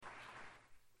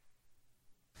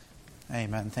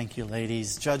Amen. Thank you,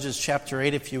 ladies. Judges chapter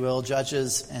 8, if you will.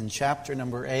 Judges and chapter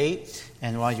number 8.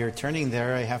 And while you're turning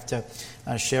there, I have to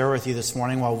share with you this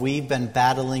morning, while we've been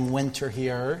battling winter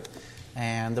here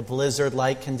and the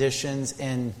blizzard-like conditions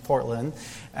in Portland,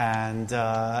 and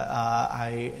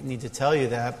I need to tell you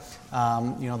that,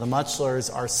 the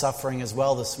Mutchlers are suffering as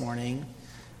well this morning.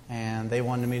 And they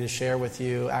wanted me to share with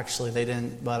you, actually they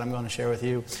didn't, but I'm going to share with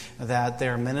you, that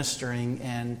they're ministering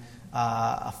in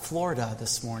Florida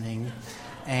this morning,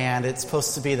 and it's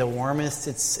supposed to be the warmest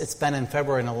it's been in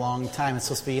February in a long time. It's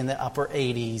supposed to be in the upper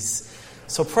 80s.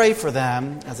 So pray for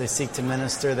them as they seek to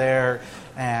minister there.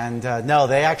 And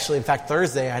they actually, in fact,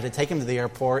 Thursday I had to take them to the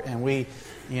airport, and we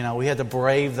had to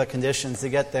brave the conditions to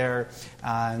get there.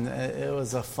 And it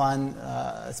was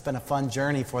it's been a fun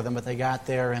journey for them, but they got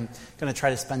there and going to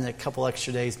try to spend a couple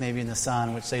extra days maybe in the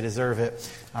sun, which they deserve it.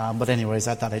 But anyways,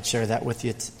 I thought I'd share that with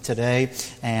you today.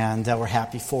 And we're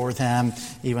happy for them,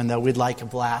 even though we'd like a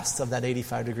blast of that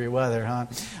 85-degree weather, huh?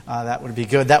 That would be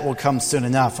good. That will come soon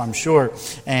enough, I'm sure.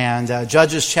 And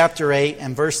Judges chapter 8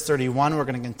 and verse 31, we're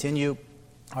going to continue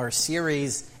our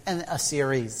series,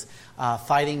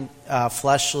 fighting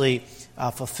fleshly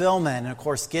fulfillment. And of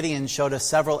course, Gideon showed us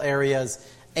several areas,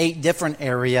 8 different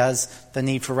areas: the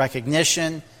need for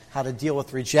recognition, how to deal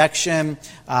with rejection,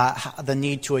 the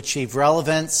need to achieve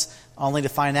relevance, only to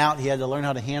find out he had to learn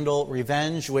how to handle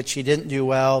revenge, which he didn't do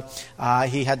well.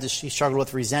 He struggled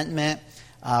with resentment,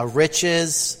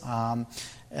 riches,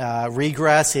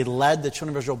 regress. He led the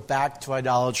children of Israel back to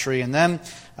idolatry, and then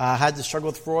had to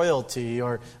struggle with royalty,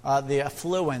 or the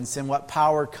affluence and what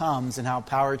power comes and how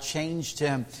power changed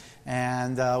him.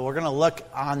 And we're going to look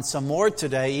on some more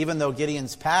today. Even though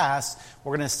Gideon's passed,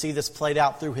 we're going to see this played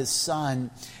out through his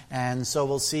son. And so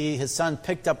we'll see his son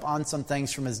picked up on some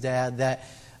things from his dad that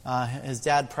his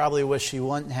dad probably wished he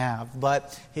wouldn't have,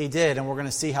 but he did. And we're going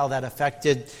to see how that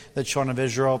affected the children of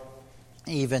Israel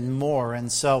even more.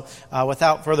 And so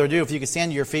without further ado, if you could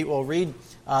stand to your feet, we'll read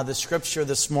the scripture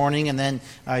this morning, and then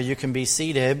you can be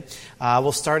seated.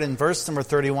 We'll start in verse number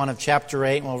 31 of chapter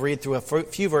 8, and we'll read through a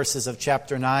few verses of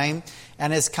chapter 9.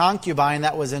 And his concubine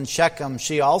that was in Shechem,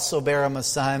 she also bare him a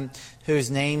son,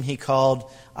 whose name he called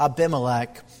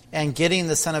Abimelech. And Gideon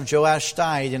the son of Joash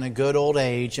died in a good old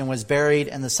age, and was buried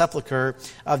in the sepulchre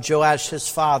of Joash his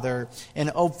father in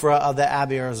Ophrah of the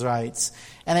Abiezrites.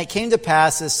 And it came to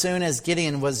pass, as soon as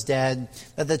Gideon was dead,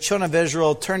 that the children of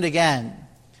Israel turned again,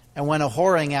 and went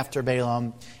a-whoring after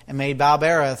Balaam, and made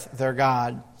Baal-berith their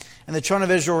god. And the children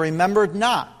of Israel remembered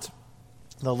not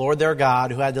the Lord their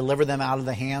God, who had delivered them out of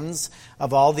the hands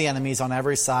of all the enemies on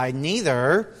every side,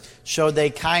 neither showed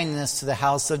they kindness to the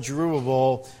house of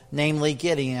Jerubbaal, namely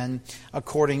Gideon,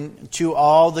 according to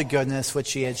all the goodness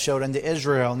which he had showed unto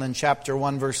Israel. And then chapter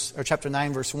 9, verse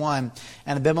 1,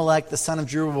 and Abimelech the son of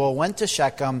Jerubbaal went to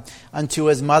Shechem unto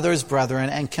his mother's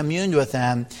brethren, and communed with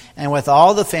them, and with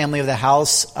all the family of the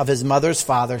house of his mother's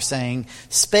father, saying,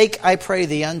 Spake, I pray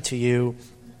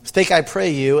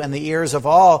you, in the ears of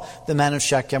all the men of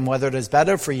Shechem, whether it is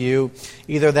better for you,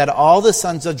 either that all the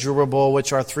sons of Jerubbaal,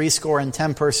 which are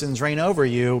 70 persons, reign over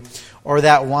you, or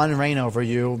that one reign over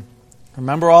you.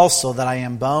 Remember also that I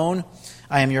am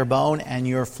your bone and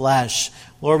your flesh.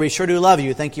 Lord, we sure do love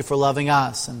you. Thank you for loving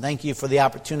us, and thank you for the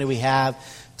opportunity we have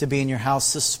to be in your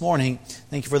house this morning.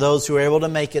 Thank you for those who are able to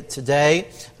make it today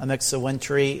amidst the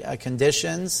wintry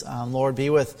conditions. Lord,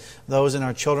 be with those in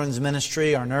our children's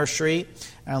ministry, our nursery,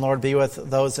 and Lord, be with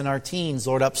those in our teens,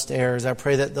 Lord, upstairs. I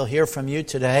pray that they'll hear from you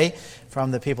today, from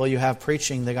the people you have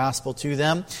preaching the gospel to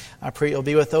them. I pray you'll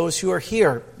be with those who are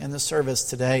here in the service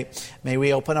today. May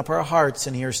we open up our hearts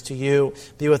and ears to you.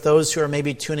 Be with those who are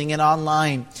maybe tuning in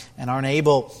online and aren't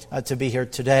able to be here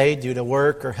today due to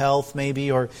work or health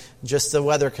maybe, or just the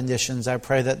weather conditions. I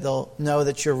pray that they'll know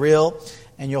that you're real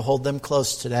and you'll hold them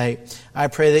close today. I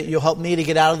pray that you'll help me to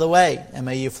get out of the way, and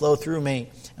may you flow through me.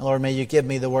 And Lord, may you give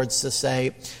me the words to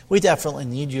say. We definitely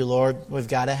need you, Lord. We've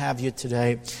got to have you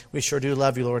today. We sure do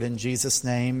love you, Lord. In Jesus'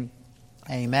 name,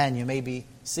 amen. You may be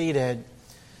seated.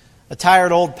 A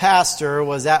tired old pastor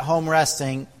was at home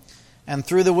resting, and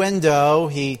through the window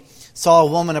he saw a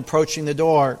woman approaching the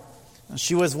door.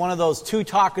 She was one of those too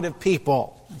talkative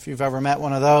people, if you've ever met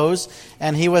one of those,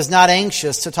 and he was not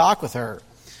anxious to talk with her.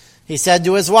 He said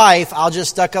to his wife, I'll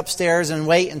just duck upstairs and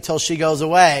wait until she goes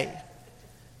away.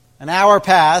 An hour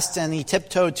passed, and he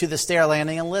tiptoed to the stair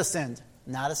landing and listened.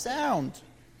 Not a sound.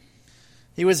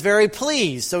 He was very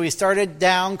pleased, so he started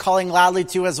down, calling loudly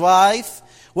to his wife,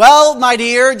 Well, my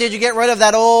dear, did you get rid of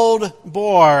that old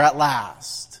bore at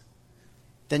last?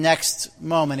 The next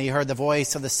moment, he heard the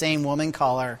voice of the same woman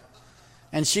call her,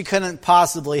 and she couldn't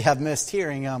possibly have missed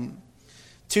hearing him.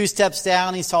 2 steps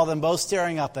down, he saw them both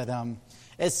staring up at him.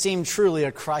 It seemed truly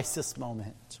a crisis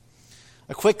moment.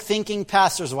 A quick thinking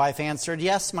pastor's wife answered,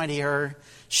 "Yes, my dear.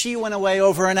 She went away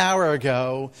over an hour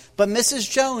ago, but Mrs.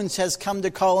 Jones has come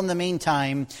to call in the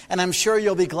meantime, and I'm sure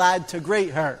you'll be glad to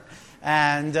greet her."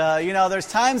 And, there's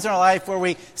times in our life where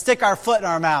we stick our foot in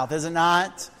our mouth, is it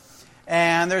not?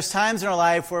 And there's times in our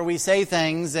life where we say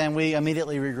things and we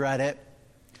immediately regret it.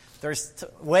 There's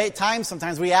times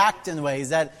sometimes we act in ways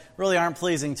that really aren't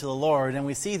pleasing to the Lord. And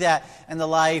we see that in the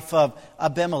life of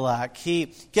Abimelech.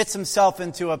 He gets himself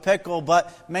into a pickle,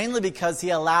 but mainly because he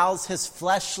allows his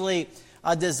fleshly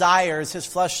desires, his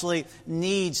fleshly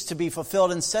needs to be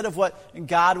fulfilled instead of what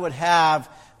God would have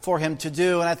for him to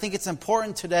do. And I think it's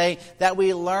important today that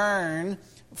we learn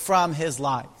from his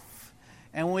life.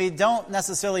 And we don't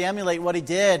necessarily emulate what he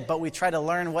did, but we try to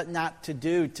learn what not to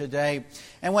do today.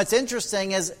 And what's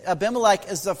interesting is Abimelech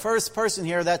is the first person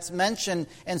here that's mentioned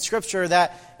in Scripture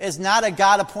that is not a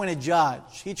God-appointed judge.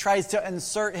 He tries to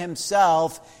insert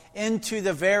himself into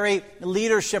the very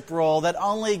leadership role that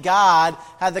only God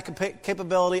had the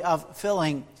capability of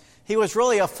filling. He was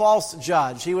really a false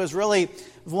judge. He was really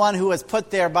one who was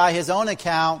put there by his own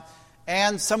account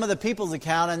and some of the people's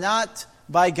account, and not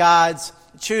by God's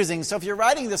choosing. So if you're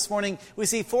writing this morning, we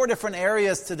see 4 different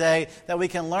areas today that we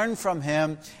can learn from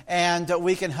him and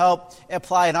we can help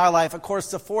apply in our life. Of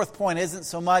course, the 4th point isn't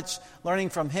so much learning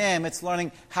from him, it's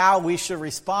learning how we should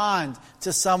respond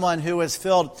to someone who is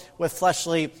filled with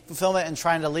fleshly fulfillment and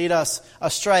trying to lead us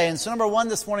astray. And so number 1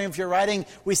 this morning, if you're writing,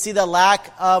 we see the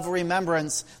lack of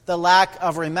remembrance. The lack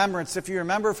of remembrance. If you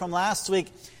remember from last week,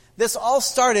 this all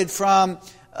started from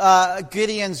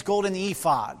Gideon's golden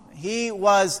ephod. He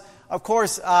was, of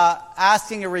course,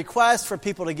 asking a request for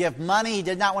people to give money. He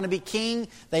did not want to be king.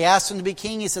 They asked him to be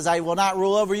king. He says, "I will not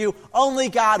rule over you. Only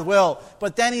God will."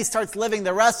 But then he starts living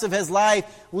the rest of his life,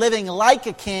 living like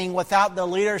a king without the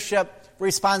leadership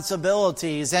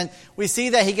responsibilities. And we see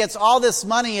that he gets all this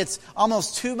money. It's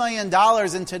almost $2 million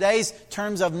in today's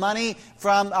terms of money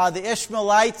from the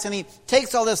Ishmaelites. And he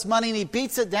takes all this money and he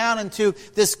beats it down into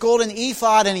this golden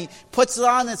ephod and he puts it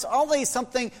on. It's only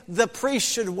something the priest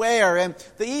should wear. And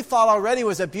the ephod already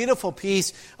was a beautiful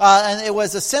piece. And it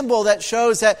was a symbol that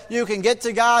shows that you can get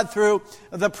to God through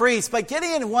the priest. But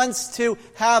Gideon wants to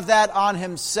have that on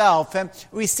himself. And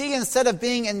we see instead of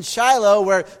being in Shiloh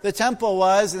where the temple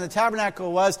was and the tabernacle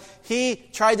was, he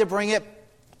tried to bring it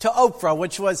to Ophrah,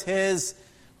 which was his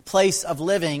place of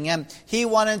living. And he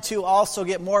wanted to also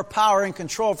get more power and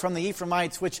control from the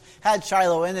Ephraimites, which had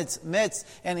Shiloh in its midst.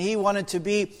 And he wanted to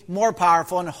be more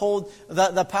powerful and hold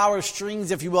the power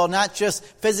strings, if you will, not just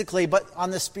physically, but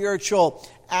on the spiritual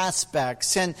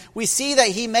aspects. And we see that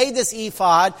he made this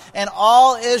ephod, and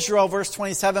all Israel, verse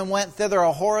 27, went thither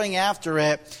a-whoring after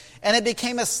it. And it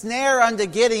became a snare unto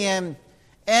Gideon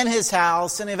and his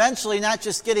house, and eventually not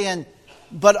just Gideon,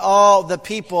 but all the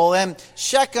people. And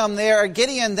Shechem there,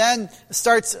 Gideon then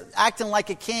starts acting like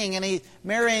a king, and he's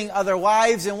marrying other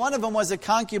wives, and one of them was a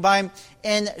concubine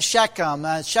in Shechem.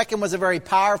 Shechem was a very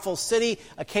powerful city,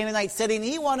 a Canaanite city, and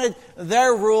he wanted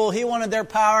their rule, he wanted their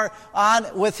power on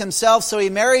with himself, so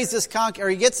he marries this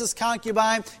he gets this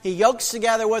concubine, he yokes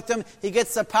together with them, he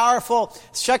gets the powerful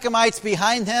Shechemites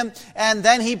behind him, and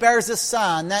then he bears a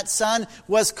son. That son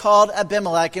was called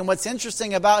Abimelech, and what's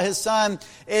interesting about his son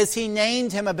is he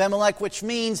named him Abimelech, which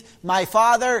means, "My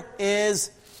father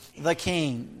is the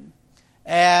king."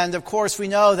 And of course we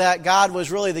know that God was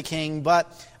really the king, but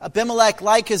Abimelech,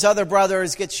 like his other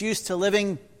brothers, gets used to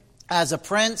living as a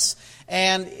prince.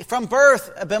 And from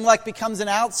birth, Abimelech becomes an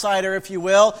outsider, if you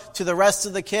will, to the rest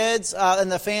of the kids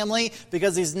and the family,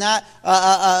 because he's not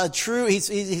true.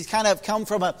 He's kind of come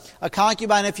from a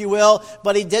concubine, if you will,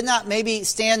 but he did not maybe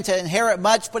stand to inherit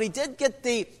much, but he did get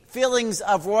the feelings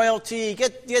of royalty. He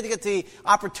get the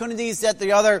opportunities that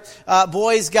the other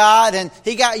boys got, and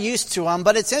he got used to them.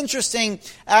 But it's interesting,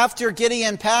 after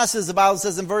Gideon passes, the Bible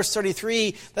says in verse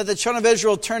 33 that the children of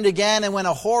Israel turned again and went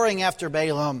a-whoring after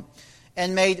Balaam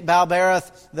and made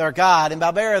Baal-berith their god. And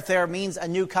Baal-berith there means a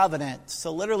new covenant.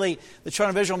 So literally, the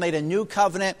children of Israel made a new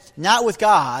covenant, not with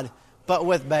God, but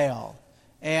with Baal.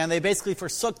 And they basically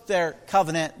forsook their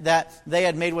covenant that they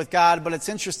had made with God. But it's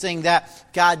interesting that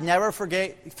God never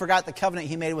forgot the covenant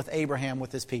he made with Abraham,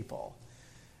 with his people.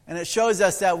 And it shows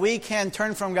us that we can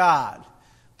turn from God,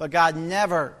 but God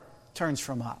never turns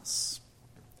from us.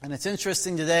 And it's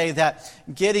interesting today that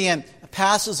Gideon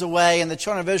passes away and the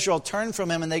children of Israel turn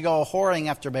from him and they go a-whoring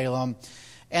after Balaam.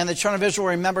 And the children of Israel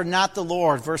remembered not the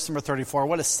Lord, verse number 34.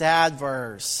 What a sad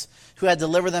verse. Who had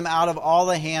delivered them out of all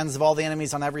the hands of all the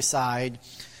enemies on every side.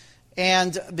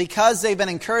 And because they've been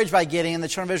encouraged by Gideon, the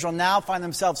children of Israel now find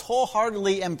themselves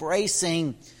wholeheartedly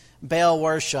embracing Baal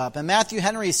worship. And Matthew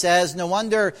Henry says, no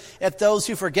wonder if those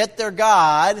who forget their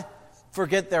God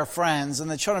forget their friends.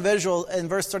 And the children of Israel, in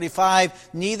verse 35,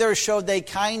 neither showed they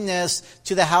kindness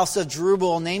to the house of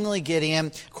Jerubbaal, namely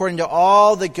Gideon, according to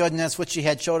all the goodness which he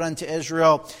had showed unto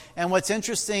Israel. And what's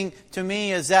interesting to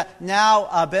me is that now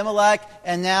Abimelech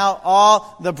and now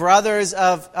all the brothers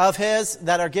of his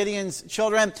that are Gideon's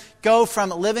children go from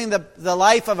living the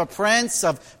life of a prince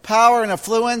of power and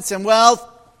affluence and wealth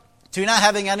to not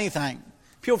having anything.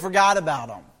 People forgot about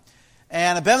him.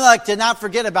 And Abimelech did not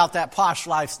forget about that posh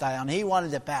lifestyle, and he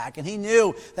wanted it back. And he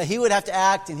knew that he would have to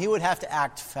act, and he would have to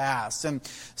act fast. And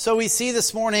so we see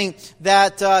this morning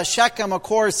that Shechem, of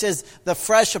course, is the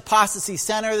fresh apostasy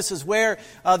center. This is where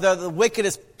the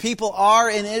wickedest people are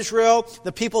in Israel,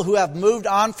 the people who have moved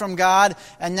on from God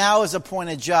and now is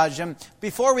appointed judge. And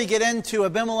before we get into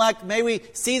Abimelech, may we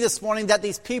see this morning that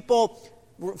these people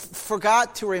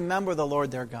forgot to remember the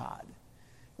Lord their God.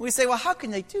 We say, well, how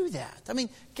can they do that? I mean,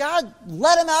 God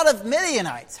led them out of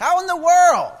Midianites. How in the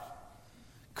world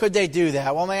could they do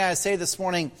that? Well, may I say this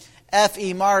morning,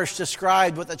 F.E. Marsh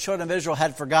described what the children of Israel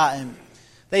had forgotten.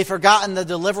 They'd forgotten the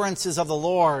deliverances of the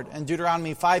Lord. In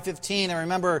Deuteronomy 5:15, and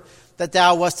remember that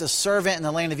thou wast a servant in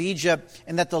the land of Egypt,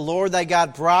 and that the Lord thy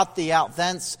God brought thee out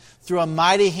thence through a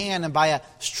mighty hand and by a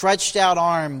stretched out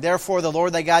arm. Therefore the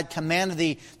Lord thy God commanded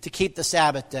thee to keep the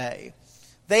Sabbath day.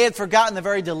 They had forgotten the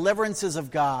very deliverances of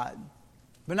God.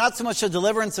 But not so much the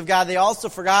deliverance of God, they also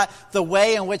forgot the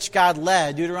way in which God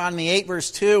led. Deuteronomy 8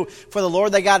 verse 2, for the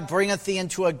Lord thy God bringeth thee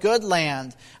into a good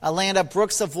land, a land of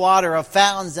brooks of water, of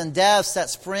fountains and depths that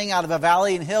spring out of a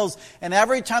valley and hills. And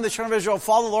every time the children of Israel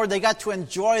followed the Lord, they got to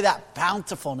enjoy that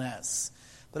bountifulness.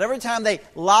 But every time they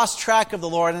lost track of the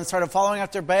Lord and started following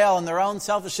after Baal and their own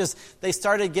selfishness, they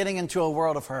started getting into a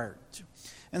world of hurt.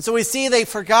 And so we see they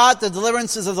forgot the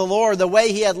deliverances of the Lord, the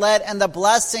way he had led, and the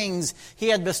blessings he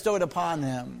had bestowed upon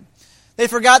them. They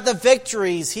forgot the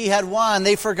victories he had won.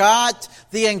 They forgot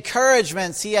the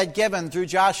encouragements he had given through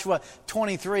Joshua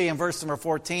 23 and verse number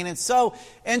 14. It's so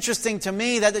interesting to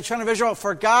me that the children of Israel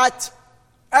forgot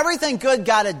everything good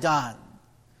God had done.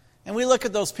 And we look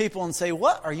at those people and say,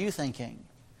 what are you thinking?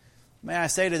 May I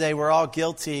say today, we're all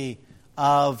guilty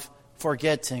of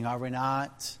forgetting, are we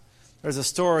not? There's a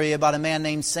story about a man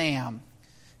named Sam.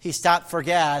 He stopped for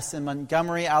gas in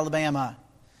Montgomery, Alabama.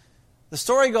 The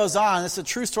story goes on, it's a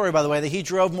true story by the way, that he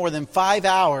drove more than 5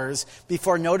 hours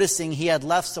before noticing he had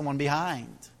left someone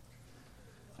behind.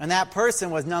 And that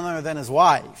person was none other than his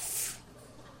wife.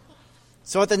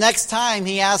 So at the next town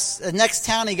he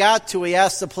got to, he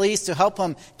asked the police to help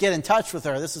him get in touch with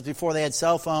her. This was before they had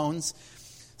cell phones.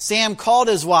 Sam called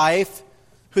his wife,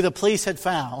 who the police had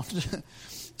found,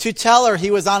 to tell her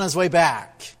he was on his way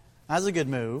back. That's a good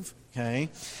move, okay?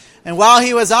 And while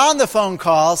he was on the phone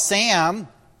call, Sam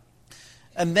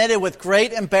admitted with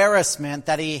great embarrassment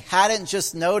that he hadn't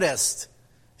just noticed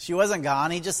she wasn't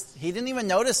gone. He didn't even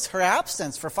notice her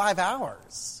absence for 5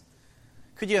 hours.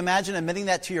 Could you imagine admitting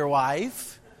that to your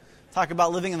wife? Talk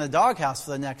about living in the doghouse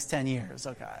for the next 10 years,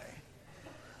 okay?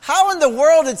 How in the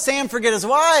world did Sam forget his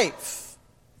wife?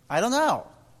 I don't know.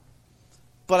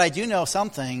 But I do know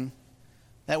something,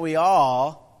 that we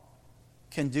all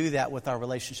can do that with our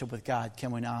relationship with God,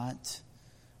 can we not?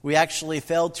 We actually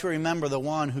failed to remember the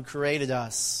one who created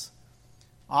us.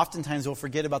 Oftentimes we'll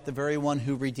forget about the very one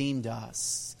who redeemed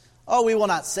us. Oh, we will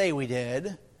not say we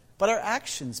did, but our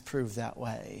actions prove that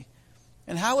way.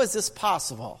 And how is this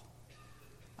possible?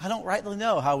 I don't rightly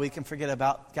know how we can forget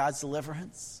about God's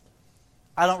deliverance.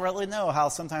 I don't really know how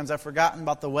sometimes I've forgotten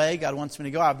about the way God wants me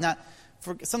to go.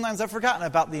 Sometimes I've forgotten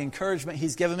about the encouragement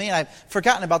he's given me, and I've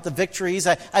forgotten about the victories.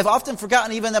 I've often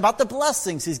forgotten even about the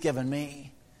blessings he's given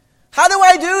me. How do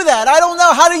I do that? I don't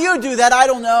know. How do you do that? I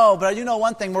don't know. But I do know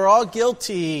one thing. We're all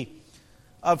guilty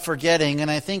of forgetting. And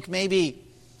I think maybe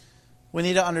we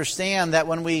need to understand that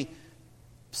when we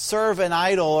serve an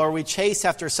idol or we chase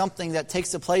after something that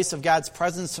takes the place of God's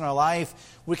presence in our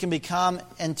life, we can become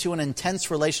into an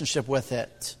intense relationship with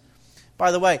it.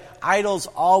 By the way, idols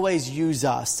always use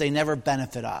us. They never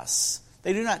benefit us.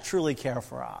 They do not truly care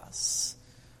for us.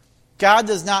 God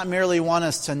does not merely want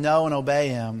us to know and obey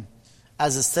him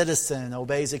as a citizen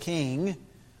obeys a king,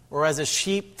 or as a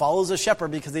sheep follows a shepherd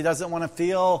because he doesn't want to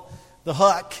feel the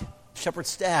hook, shepherd's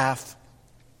staff.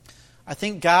 I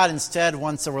think God instead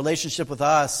wants a relationship with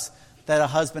us that a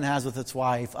husband has with his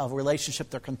wife, a relationship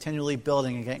they're continually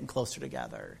building and getting closer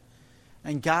together.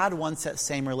 And God wants that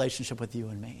same relationship with you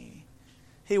and me.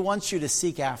 He wants you to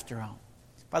seek after him.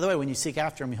 By the way, when you seek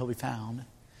after him, he'll be found.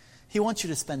 He wants you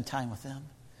to spend time with him.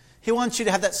 He wants you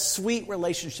to have that sweet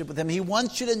relationship with him. He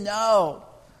wants you to know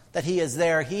that he is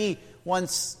there. He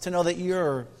wants to know that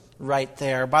you're right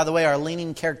there. By the way, our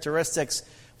leaning characteristics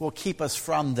will keep us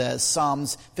from this.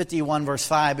 Psalms 51 verse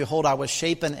 5, behold, I was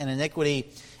shapen in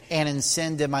iniquity, and in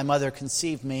sin did my mother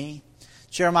conceive me.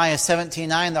 Jeremiah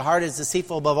 17:9, the heart is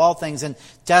deceitful above all things and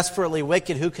desperately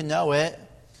wicked. Who can know it?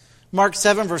 Mark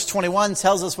 7 verse 21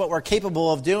 tells us what we're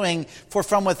capable of doing. For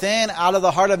from within, out of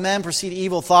the heart of men, proceed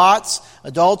evil thoughts,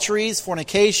 adulteries,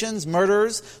 fornications,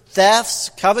 murders, thefts,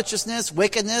 covetousness,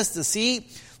 wickedness,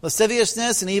 deceit,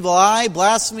 lasciviousness, an evil eye,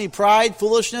 blasphemy, pride,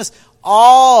 foolishness.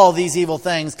 All these evil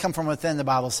things come from within, the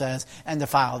Bible says, and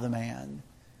defile the man.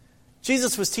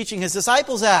 Jesus was teaching his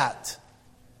disciples that.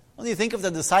 When you think of the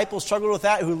disciples struggled with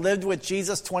that, who lived with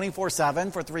Jesus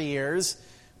 24/7 for 3 years,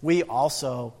 we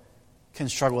also can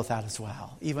struggle with that as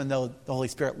well, even though the Holy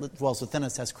Spirit dwells within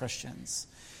us as Christians.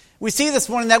 We see this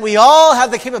morning that we all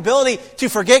have the capability to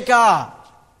forget God.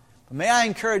 But may I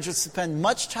encourage us to spend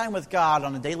much time with God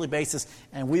on a daily basis,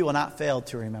 and we will not fail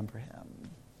to remember him.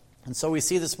 And so we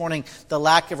see this morning the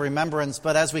lack of remembrance,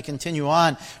 but as we continue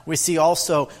on, we see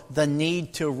also the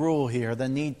need to rule here, the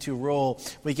need to rule.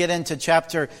 We get into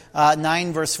chapter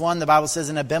 9, verse 1, the Bible says,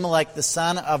 and Abimelech, the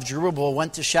son of Jerubbaal,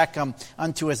 went to Shechem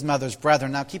unto his mother's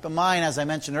brethren. Now keep in mind, as I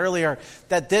mentioned earlier,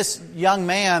 that this young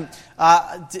man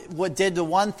did the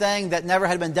one thing that never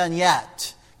had been done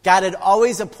yet. God had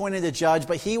always appointed a judge,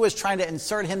 but he was trying to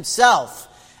insert himself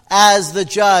as the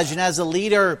judge and as the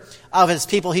leader of his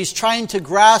people. He's trying to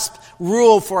grasp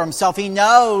rule for himself. He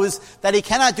knows that he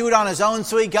cannot do it on his own,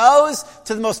 so he goes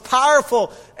to the most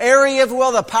powerful area, if you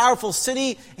will, the powerful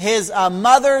city, his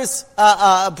mother's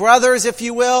brothers, if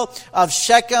you will, of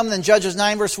Shechem, in Judges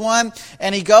 9, verse 1.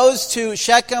 And he goes to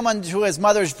Shechem unto his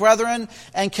mother's brethren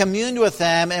and communed with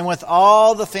them and with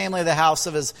all the family of the house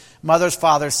of his mother's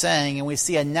father, saying, and we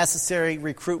see a necessary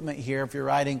recruitment here, if you're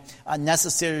writing, a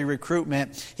necessary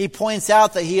recruitment. He points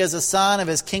out that he is a son of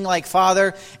his king-like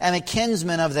father and a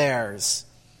kinsman of theirs.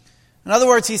 In other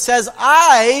words, he says,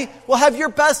 I will have your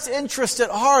best interest at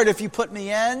heart if you put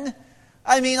me in.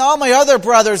 I mean, all my other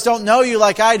brothers don't know you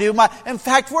like I do. In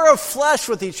fact, we're of flesh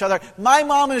with each other. My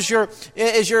mom is your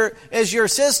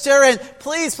sister, and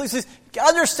please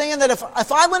understand that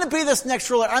if I'm going to be this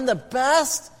next ruler, I'm the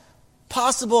best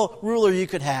possible ruler you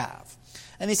could have.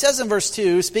 And he says in verse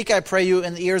 2, speak, I pray you,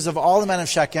 in the ears of all the men of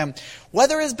Shechem,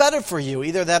 whether is better for you,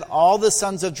 either that all the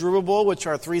sons of Jerubbaal, which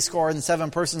are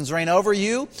 67 persons, reign over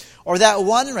you, or that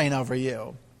one reign over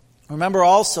you. Remember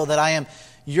also that I am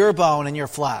your bone and your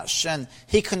flesh. And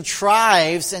he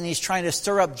contrives, and he's trying to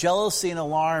stir up jealousy and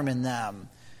alarm in them.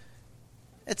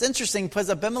 It's interesting because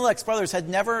Abimelech's brothers had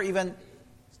never even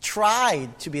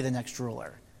tried to be the next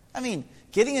ruler. I mean,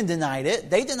 Gideon denied it.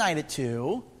 They denied it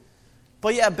too.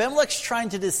 But yeah, Abimelech's trying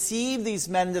to deceive these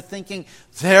men into thinking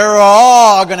they're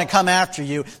all going to come after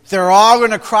you. They're all going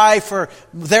to cry for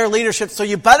their leadership, so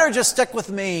you better just stick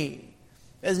with me.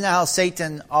 Isn't that how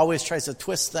Satan always tries to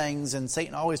twist things, and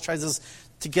Satan always tries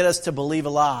to get us to believe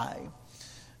a lie?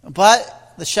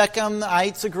 But the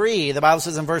Shechemites agree. The Bible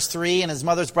says in verse 3, and his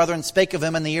mother's brethren spake of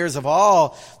him in the ears of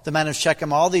all the men of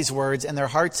Shechem all these words, and their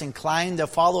hearts inclined to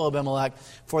follow Abimelech,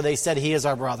 for they said, he is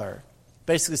our brother.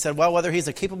 Basically said, well, whether he's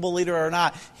a capable leader or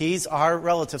not, he's our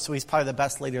relative, so he's probably the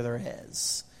best leader there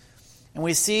is. And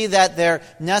we see that their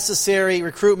necessary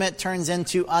recruitment turns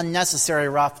into unnecessary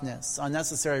roughness.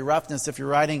 Unnecessary roughness, if you're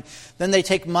writing. Then they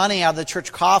take money out of the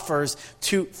church coffers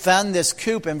to fund this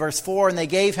coup in verse 4. And they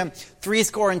gave him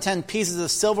 70 pieces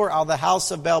of silver out of the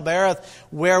house of Baal-berith,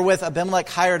 wherewith Abimelech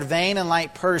hired vain and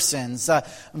light persons.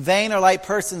 Vain or light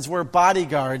persons were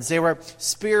bodyguards. They were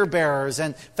spear bearers.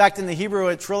 And in fact, in the Hebrew,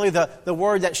 it's really the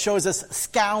word that shows us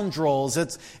scoundrels.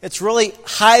 It's really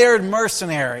hired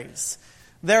mercenaries.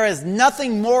 There is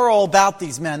nothing moral about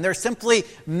these men. They're simply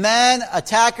men,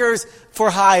 attackers for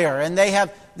hire. And they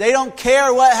don't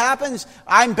care what happens.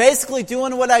 I'm basically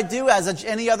doing what I do as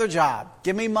any other job.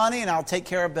 Give me money and I'll take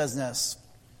care of business.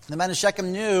 The men of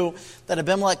Shechem knew that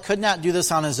Abimelech could not do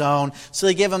this on his own. So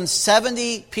they give him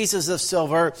 70 pieces of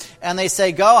silver and they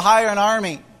say, go hire an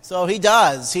army. So he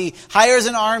does. He hires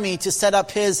an army to set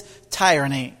up his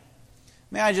tyranny.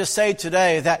 May I just say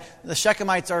today that the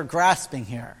Shechemites are grasping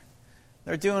here.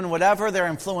 They're doing whatever they're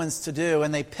influenced to do,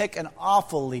 and they pick an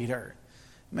awful leader.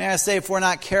 May I say, if we're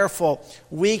not careful,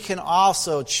 we can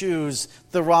also choose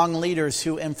the wrong leaders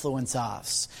who influence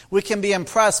us. We can be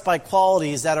impressed by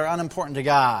qualities that are unimportant to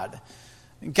God.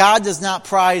 God does not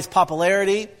prize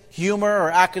popularity, humor,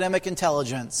 or academic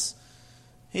intelligence.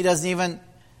 He doesn't even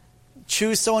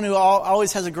choose someone who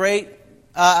always has a great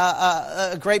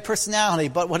personality.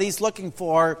 But what he's looking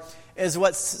for is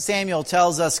what Samuel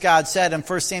tells us God said in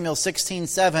 1 Samuel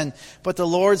 16:7. But the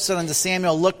Lord said unto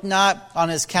Samuel, look not on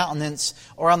his countenance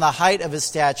or on the height of his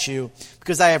stature,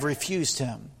 because I have refused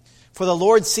him. For the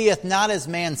Lord seeth not as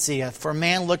man seeth, for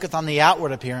man looketh on the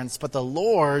outward appearance, but the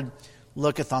Lord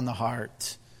looketh on the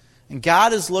heart. And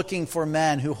God is looking for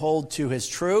men who hold to his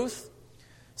truth,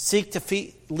 seek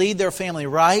to lead their family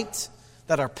right,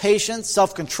 that are patient,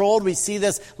 self-controlled. We see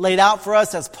this laid out for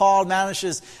us as Paul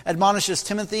admonishes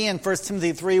Timothy in 1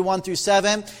 Timothy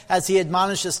 3:1-7, as he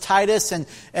admonishes Titus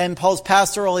and Paul's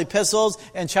pastoral epistles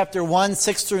in chapter 1,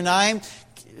 6-9.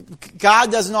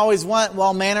 God doesn't always want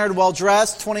well-mannered,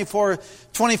 well-dressed,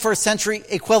 21st century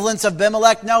equivalents of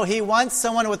Abimelech. No, he wants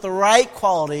someone with the right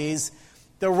qualities,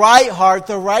 the right heart,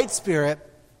 the right spirit,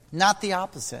 not the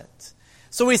opposite.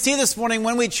 So we see this morning,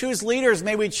 when we choose leaders,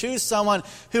 may we choose someone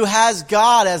who has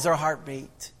God as their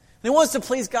heartbeat. And who wants to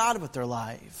please God with their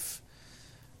life.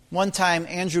 One time,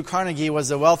 Andrew Carnegie was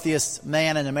the wealthiest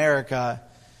man in America.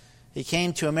 He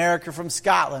came to America from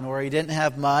Scotland, where he didn't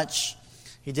have much.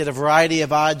 He did a variety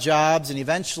of odd jobs and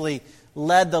eventually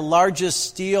led the largest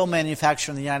steel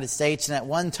manufacturer in the United States. And at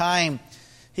one time,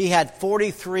 he had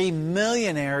 43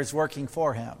 millionaires working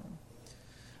for him.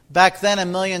 Back then,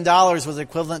 $1 million was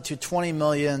equivalent to $20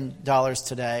 million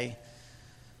today.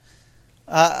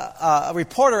 A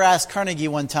reporter asked Carnegie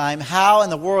one time, how in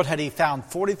the world had he found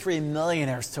 43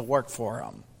 millionaires to work for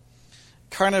him?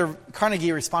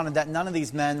 Carnegie responded that none of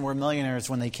these men were millionaires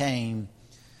when they came.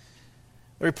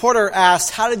 The reporter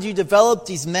asked, how did you develop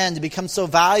these men to become so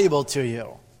valuable to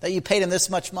you, that you paid them this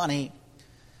much money?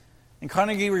 And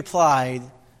Carnegie replied,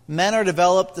 men are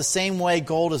developed the same way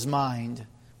gold is mined.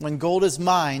 When gold is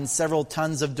mined, several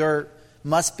tons of dirt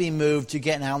must be moved to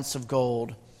get an ounce of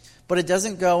gold. But it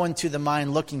doesn't go into the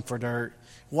mine looking for dirt.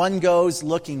 One goes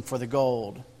looking for the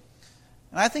gold.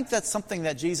 And I think that's something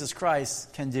that Jesus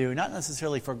Christ can do, not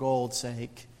necessarily for gold's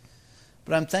sake.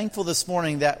 But I'm thankful this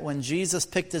morning that when Jesus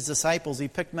picked his disciples, he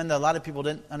picked men that a lot of people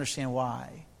didn't understand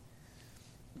why.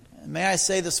 And may I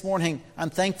say this morning, I'm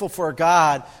thankful for a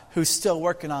God who's still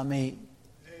working on me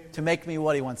to make me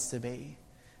what he wants to be.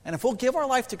 And if we'll give our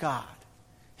life to God,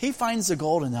 he finds the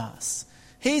gold in us.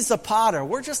 He's the potter.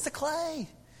 We're just the clay.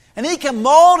 And he can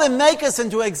mold and make us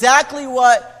into exactly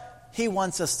what he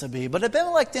wants us to be. But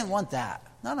Abimelech didn't want that.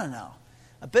 No.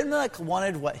 Abimelech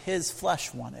wanted what his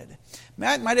flesh wanted.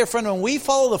 My dear friend, when we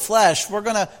follow the flesh, we're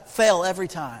going to fail every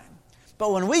time.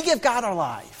 But when we give God our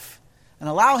life and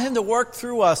allow him to work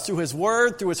through us, through his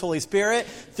word, through his Holy Spirit,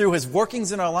 through his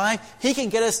workings in our life, he can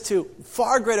get us to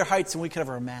far greater heights than we could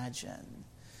ever imagine.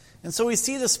 And so we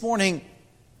see this morning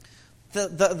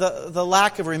the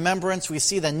lack of remembrance. We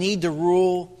see the need to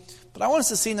rule. But I want us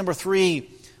to see, number 3,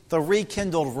 the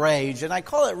rekindled rage. And I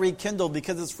call it rekindled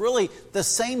because it's really the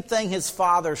same thing his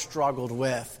father struggled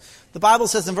with. The Bible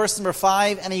says in verse number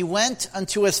 5, and he went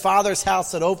unto his father's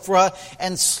house at Ophrah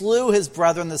and slew his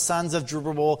brethren, the sons of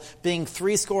Jerubbaal, being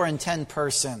 70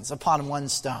 persons upon one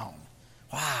stone.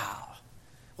 Wow.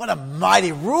 What a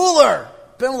mighty ruler.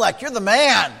 Abimelech, you're the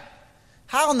man.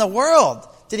 How in the world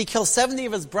did he kill 70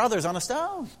 of his brothers on a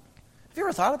stone? Have you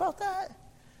ever thought about that?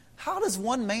 How does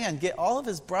one man get all of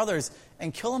his brothers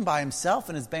and kill them by himself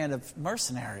and his band of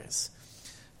mercenaries?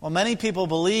 Well, many people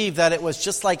believe that it was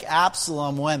just like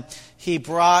Absalom when he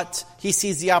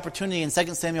sees the opportunity in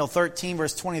 2 Samuel 13,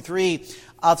 verse 23,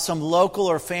 of some local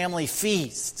or family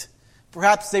feast.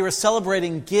 Perhaps they were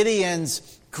celebrating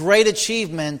Gideon's great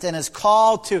achievement and his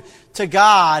call to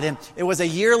God. And it was a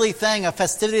yearly thing, a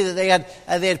festivity that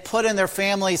they had put in their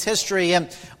family's history.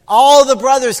 And all the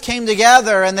brothers came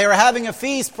together and they were having a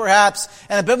feast perhaps.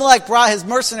 And Abimelech brought his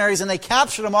mercenaries and they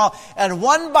captured them all. And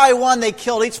one by one they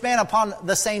killed each man upon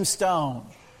the same stone.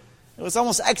 It was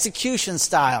almost execution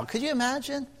style. Could you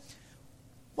imagine?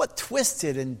 What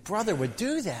twisted and brother would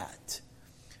do that?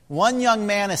 One young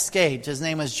man escaped. His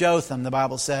name was Jotham, the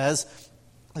Bible says.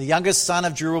 The youngest son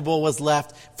of Jerubbaal was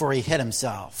left, for he hid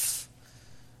himself.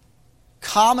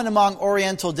 Common among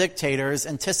Oriental dictators,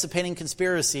 anticipating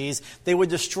conspiracies, they would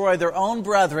destroy their own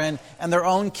brethren and their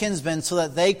own kinsmen so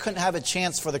that they couldn't have a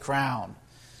chance for the crown.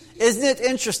 Isn't it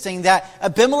interesting that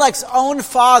Abimelech's own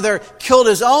father killed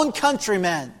his own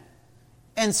countrymen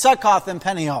in Succoth and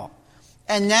Peniel?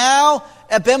 And now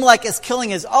Abimelech is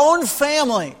killing his own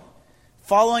family,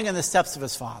 following in the steps of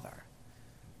his father.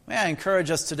 May I encourage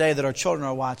us today that our children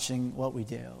are watching what we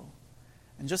do.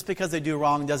 And just because they do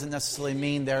wrong doesn't necessarily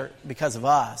mean they're because of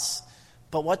us.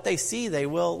 But what they see, they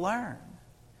will learn.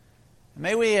 And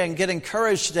may we get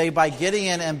encouraged today by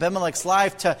Gideon and Abimelech's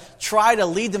life to try to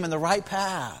lead them in the right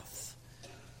path.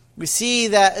 We see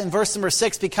that in verse number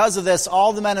 6, because of this,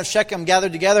 all the men of Shechem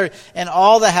gathered together and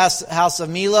all the house of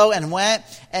Millo and went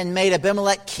and made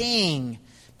Abimelech king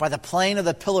by the plain of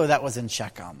the pillar that was in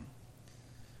Shechem.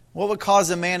 What would cause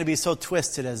a man to be so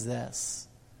twisted as this?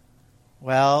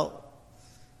 Well,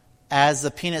 as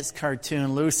the Peanuts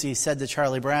cartoon Lucy said to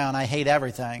Charlie Brown, I hate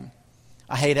everything.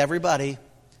 I hate everybody.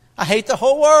 I hate the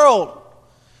whole world.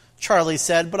 Charlie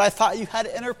said, but I thought you had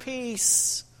inner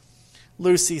peace.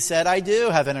 Lucy said, I do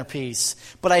have inner peace,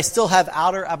 but I still have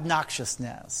outer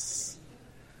obnoxiousness.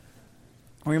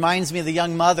 It reminds me of the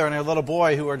young mother and her little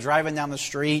boy who were driving down the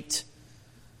street.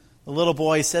 The little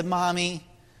boy said, Mommy,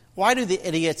 why do the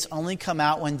idiots only come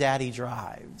out when Daddy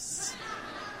drives?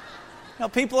 You know,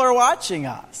 people are watching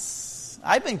us.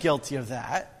 I've been guilty of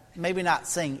that. Maybe not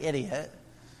saying idiot,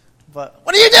 but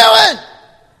what are you doing?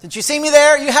 Did you see me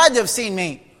there? You had to have seen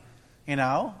me. You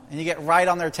know, and you get right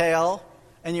on their tail.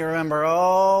 And you remember,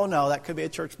 oh, no, that could be a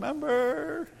church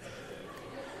member.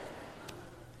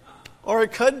 Or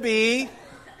it could be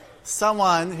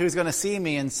someone who's going to see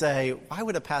me and say, why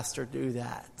would a pastor do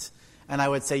that? And I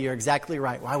would say, you're exactly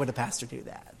right. Why would a pastor do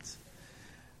that?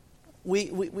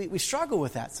 We struggle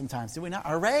with that sometimes, do we not?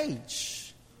 Our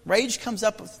rage. Rage comes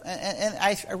up, and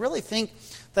I really think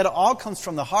that it all comes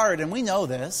from the heart, and we know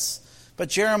this. But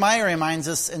Jeremiah reminds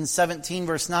us in 17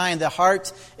 verse 9, the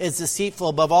heart is deceitful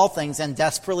above all things and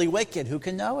desperately wicked. Who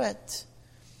can know it?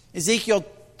 Ezekiel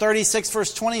 36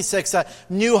 verse 26, a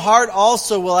new heart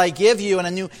also will I give you and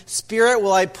a new spirit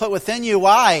will I put within you.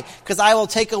 Why? Because I will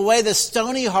take away the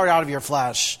stony heart out of your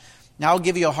flesh. Now I'll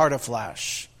give you a heart of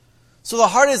flesh. So the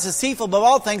heart is deceitful above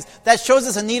all things. That shows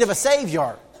us a need of a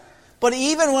Savior. But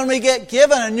even when we get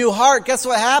given a new heart, guess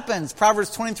what happens?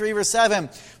 Proverbs 23 verse 7.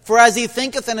 For as he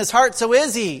thinketh in his heart, so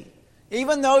is he.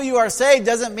 Even though you are saved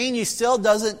doesn't mean you still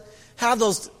doesn't have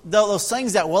those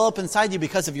things that well up inside you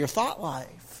because of your thought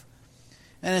life.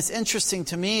 And it's interesting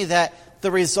to me that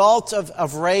the result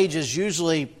of rage is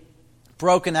usually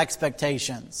broken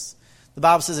expectations. The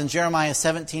Bible says in Jeremiah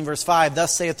 17 verse 5,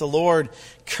 Thus saith the Lord,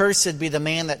 Cursed be the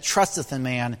man that trusteth in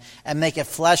man, and maketh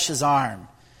flesh his arm,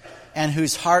 and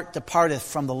whose heart departeth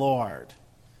from the Lord.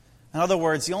 In other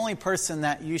words, the only person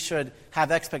that you should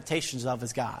have expectations of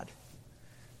is God.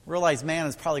 Realize man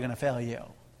is probably going to fail you.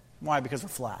 Why? Because we're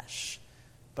flesh.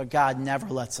 But God never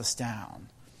lets us down.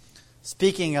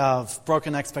 Speaking of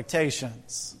broken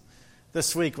expectations,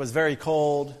 this week was very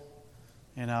cold.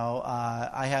 You know,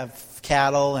 I have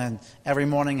cattle, and every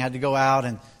morning I had to go out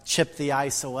and chip the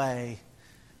ice away.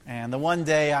 And the one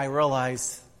day I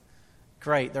realized,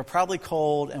 great, they're probably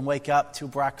cold and wake up to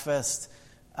breakfast,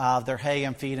 their hay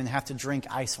and feed, and have to drink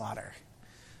ice water.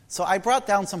 So I brought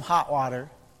down some hot water,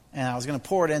 and I was going to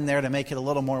pour it in there to make it a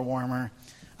little more warmer.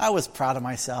 I was proud of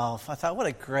myself. I thought, what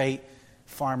a great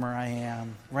farmer I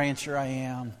am, rancher I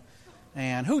am.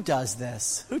 And who does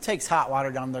this? Who takes hot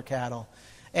water down to their cattle?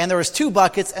 And there was 2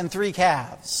 buckets and 3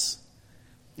 calves.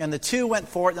 And the 2 went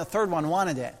for it, and the third one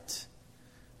wanted it.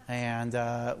 And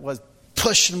was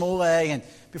pushing them away, and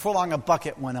before long a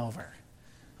bucket went over.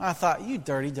 I thought, you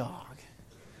dirty dog.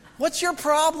 What's your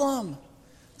problem?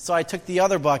 So I took the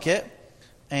other bucket,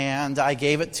 and I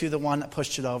gave it to the one that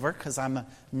pushed it over, because I'm a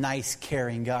nice,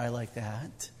 caring guy like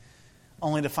that,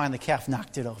 only to find the calf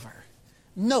knocked it over.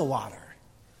 No water.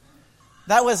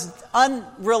 That was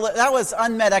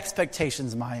unmet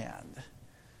expectations on my end.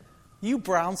 You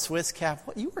brown Swiss calf,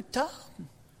 what? You were dumb.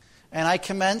 And I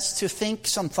commenced to think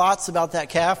some thoughts about that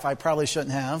calf I probably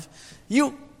shouldn't have.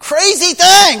 You crazy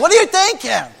thing! What are you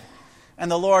thinking? And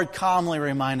the Lord calmly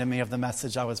reminded me of the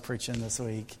message I was preaching this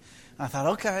week. And I thought,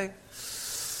 okay.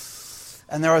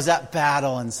 And there was that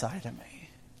battle inside of me.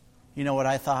 You know what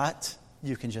I thought?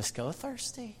 You can just go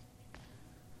thirsty.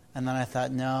 And then I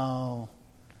thought, no,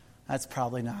 that's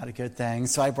probably not a good thing.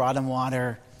 So I brought him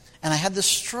water. And I had this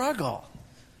struggle.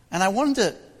 And I wanted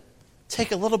to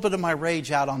take a little bit of my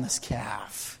rage out on this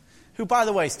calf, who, by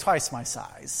the way, is twice my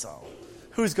size. So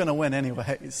who's going to win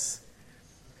anyways?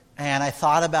 And I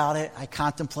thought about it. I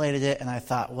contemplated it. And I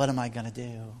thought, what am I going to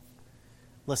do?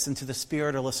 Listen to the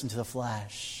Spirit or listen to the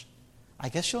flesh? I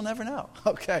guess you'll never know.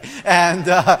 Okay. And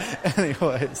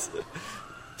anyways,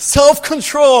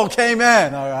 self-control came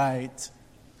in. All right.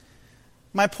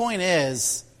 My point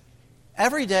is,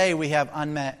 every day we have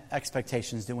unmet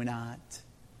expectations, do we not?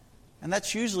 And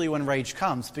that's usually when rage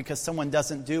comes, because someone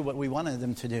doesn't do what we wanted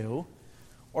them to do,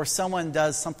 or someone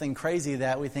does something crazy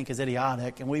that we think is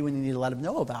idiotic, and we need to let them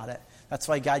know about it. That's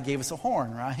why God gave us a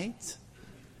horn, right?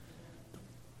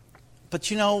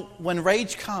 But you know, when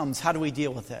rage comes, how do we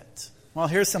deal with it? Well,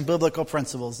 here's some biblical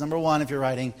principles. Number 1, if you're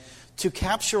writing, to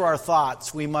capture our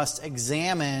thoughts, we must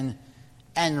examine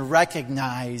and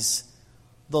recognize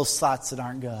those thoughts that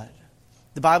aren't good.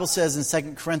 The Bible says in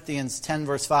 2 Corinthians 10,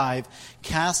 verse 5,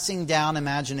 casting down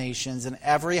imaginations and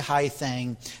every high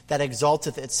thing that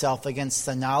exalteth itself against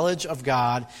the knowledge of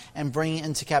God, and bringing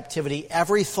into captivity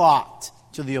every thought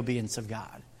to the obedience of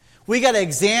God. We got to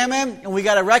examine and we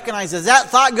got to recognize, is that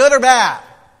thought good or bad?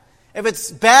 If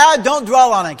it's bad, don't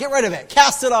dwell on it. Get rid of it.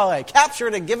 Cast it all away. Capture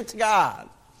it and give it to God.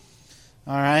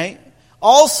 All right?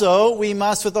 Also, we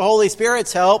must, with the Holy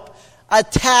Spirit's help,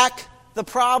 attack the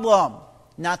problem,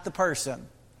 not the person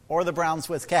or the brown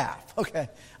Swiss calf. Okay,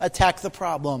 attack the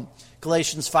problem.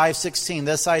 Galatians 5:16,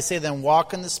 this I say then,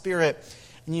 walk in the Spirit,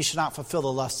 and you shall not fulfill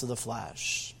the lust of the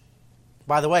flesh.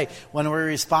 By the way, when we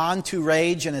respond to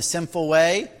rage in a sinful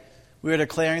way, we are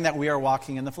declaring that we are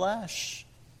walking in the flesh.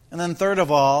 And then third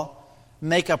of all,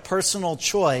 make a personal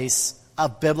choice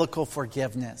of biblical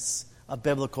forgiveness. Of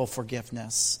biblical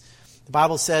forgiveness. The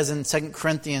Bible says in 2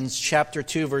 Corinthians chapter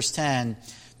 2, verse 10,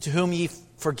 to whom ye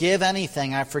forgive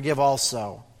anything, I forgive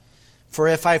also. For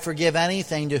if I forgive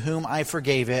anything to whom I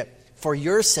forgave it, for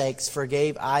your sakes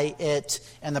forgave I it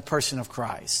in the person of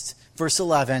Christ. Verse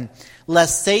 11,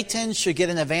 lest Satan should get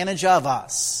an advantage of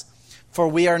us, for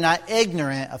we are not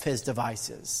ignorant of his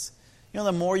devices. You know,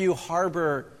 the more you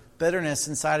harbor bitterness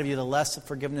inside of you, the less the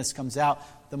forgiveness comes out,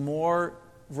 the more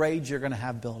rage you're going to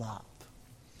have built up.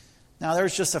 Now,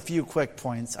 there's just a few quick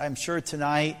points. I'm sure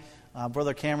tonight,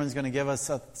 Brother Cameron's going to give us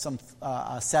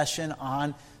a session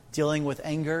on dealing with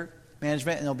anger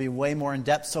management, and it'll be way more in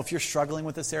depth. So if you're struggling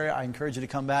with this area, I encourage you to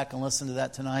come back and listen to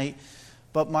that tonight.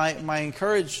 But my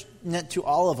encouragement to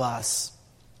all of us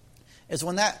is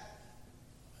when that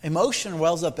emotion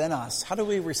wells up in us, how do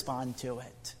we respond to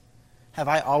it? Have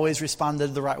I always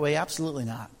responded the right way? Absolutely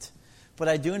not. But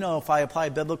I do know if I apply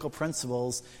biblical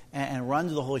principles and run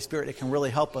to the Holy Spirit, it can really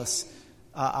help us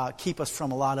keep us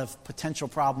from a lot of potential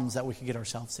problems that we could get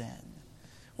ourselves in.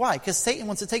 Why? Because Satan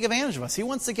wants to take advantage of us. He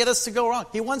wants to get us to go wrong.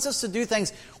 He wants us to do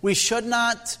things we should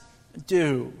not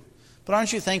do. But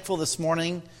aren't you thankful this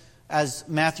morning, as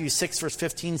Matthew 6, verse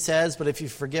 15 says, but if you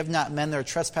forgive not men their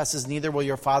trespasses, neither will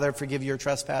your Father forgive your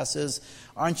trespasses.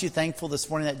 Aren't you thankful this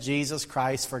morning that Jesus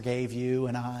Christ forgave you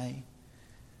and I?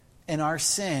 In our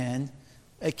sin,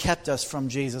 it kept us from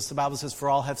Jesus. The Bible says, for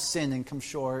all have sinned and come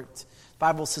short. The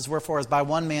Bible says, wherefore as by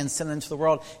one man sin into the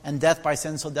world, and death by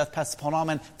sin, so death passed upon all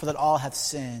men, for that all have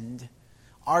sinned.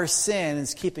 Our sin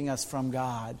is keeping us from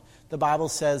God. The Bible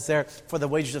says there, for the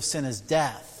wages of sin is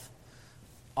death.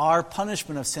 Our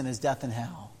punishment of sin is death and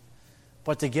hell.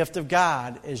 But the gift of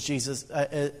God is Jesus.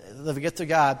 The gift of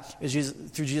God is Jesus,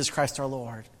 through Jesus Christ our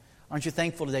Lord. Aren't you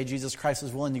thankful today Jesus Christ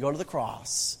was willing to go to the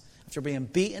cross after being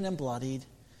beaten and bloodied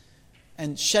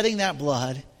and shedding that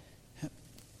blood?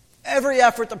 Every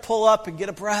effort to pull up and get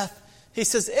a breath. He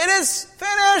says, it is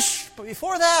finished. But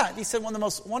before that, he said one of the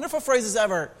most wonderful phrases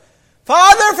ever.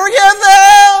 Father, forgive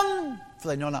them, for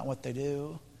they know not what they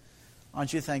do.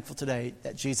 Aren't you thankful today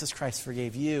that Jesus Christ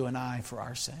forgave you and I for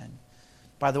our sin?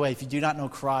 By the way, if you do not know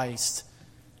Christ,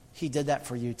 he did that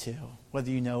for you too, whether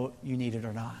you know you need it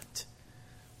or not.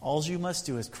 All you must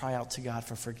do is cry out to God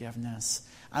for forgiveness.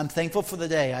 I'm thankful for the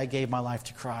day I gave my life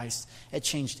to Christ. It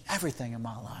changed everything in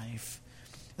my life.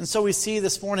 And so we see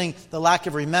this morning the lack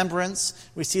of remembrance.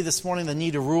 We see this morning the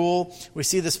need to rule. We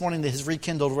see this morning his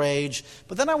rekindled rage.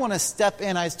 But then I want to step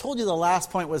in. I told you the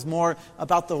last point was more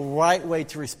about the right way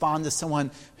to respond to someone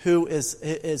who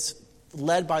is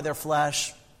led by their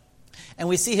flesh. And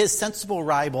we see his sensible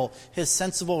rival. There's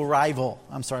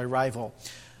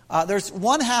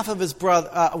one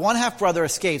half brother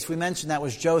escapes. We mentioned that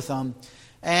was Jotham.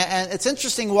 And it's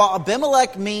interesting, while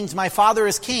Abimelech means my father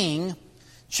is king,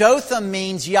 Jotham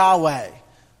means Yahweh.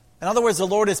 In other words, the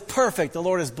Lord is perfect. The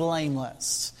Lord is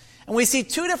blameless. And we see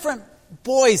two different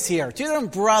boys here, two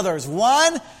different brothers.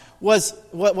 One was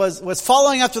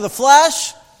following after the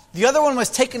flesh. The other one was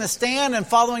taking a stand and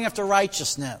following after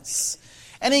righteousness.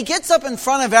 And he gets up in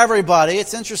front of everybody.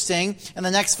 It's interesting. In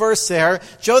the next verse there,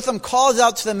 Jotham calls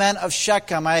out to the men of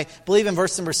Shechem, I believe in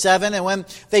verse number 7. And when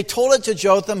they told it to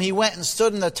Jotham, he went and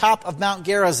stood on the top of Mount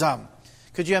Gerizim.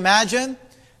 Could you imagine?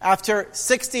 After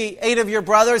 68 of your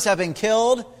brothers have been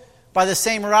killed by the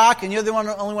same rock, and you're the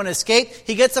only one to escape,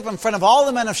 he gets up in front of all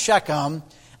the men of Shechem,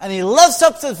 and he lifts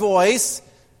up his voice,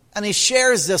 and he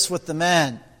shares this with the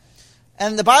men.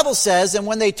 And the Bible says, and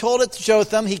when they told it to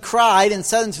Jotham, he cried and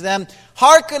said unto them,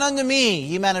 hearken unto me,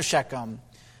 ye men of Shechem,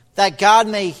 that God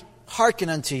may hearken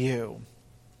unto you.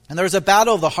 And there's a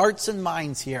battle of the hearts and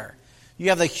minds here. You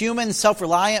have the human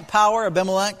self-reliant power,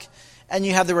 Abimelech, and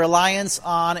you have the reliance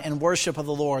on and worship of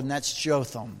the Lord, and that's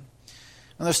Jotham.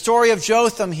 And the story of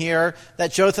Jotham here,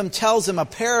 that Jotham tells them a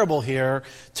parable here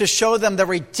to show them the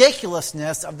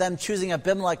ridiculousness of them choosing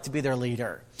Abimelech to be their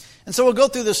leader. And so we'll go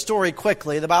through the story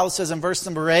quickly. The Bible says in verse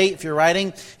number 8, if you're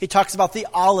writing, he talks about the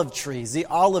olive trees. The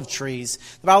olive trees.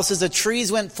 The Bible says the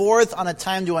trees went forth on a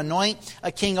time to anoint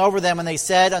a king over them, and they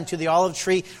said unto the olive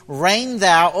tree, reign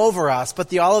thou over us. But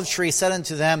the olive tree said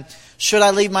unto them, should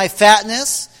I leave my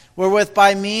fatness, wherewith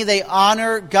by me they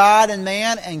honor God and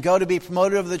man, and go to be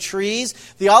promoted over the trees?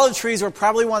 The olive trees were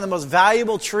probably one of the most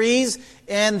valuable trees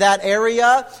in that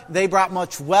area. They brought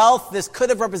much wealth. This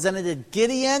could have represented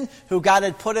Gideon, who God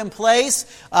had put in place.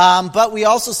 But we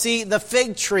also see the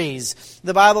fig trees.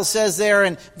 The Bible says there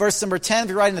in verse number 10, if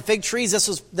you're writing the fig trees, this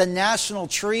was the national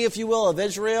tree, if you will, of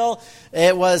Israel.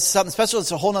 It was something special.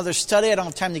 It's a whole other study I don't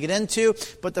have time to get into.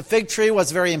 But the fig tree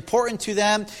was very important to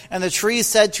them. And the tree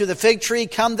said to the fig tree,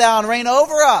 come thou and reign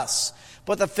over us.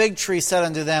 But the fig tree said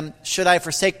unto them, should I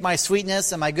forsake my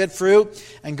sweetness and my good fruit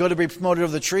and go to be promoted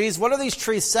over the trees? What are these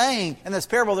trees saying in this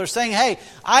parable? They're saying, hey,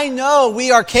 I know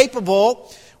we are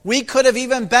capable. We could have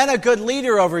even been a good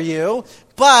leader over you,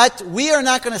 but we are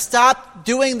not going to stop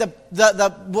doing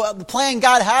the plan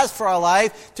God has for our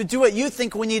life to do what you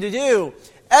think we need to do.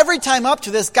 Every time up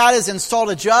to this, God has installed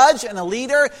a judge and a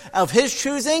leader of His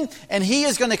choosing, and He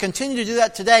is going to continue to do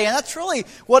that today. And that's really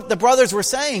what the brothers were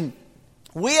saying.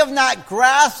 We have not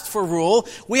grasped for rule.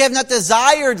 We have not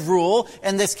desired rule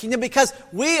in this kingdom because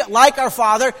we, like our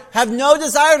Father, have no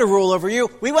desire to rule over you.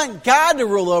 We want God to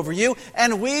rule over you,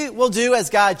 and we will do as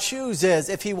God chooses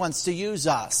if He wants to use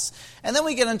us. And then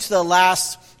we get into the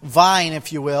last vine,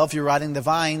 if you will, if you're writing the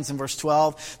vines in verse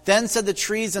 12. Then said the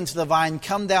trees unto the vine,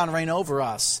 come down and reign over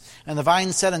us. And the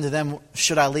vine said unto them,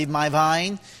 should I leave my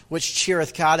vine, which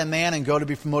cheereth God and man, and go to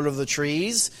be promoted over the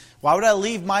trees? Why would I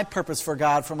leave my purpose for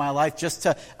God for my life just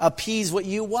to appease what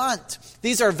you want?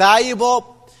 These are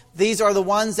valuable. These are the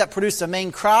ones that produce the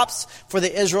main crops for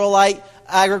the Israelite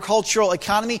agricultural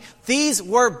economy. These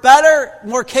were better,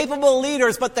 more capable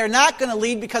leaders, but they're not going to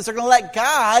lead because they're going to let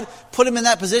God put them in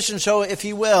that position, so if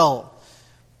He will.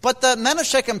 But the men of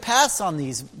Shechem pass on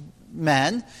these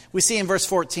men. We see in verse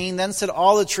 14, then said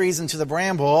all the trees unto the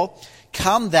bramble,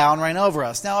 come thou and reign over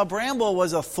us. Now a bramble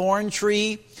was a thorn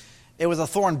tree. It was a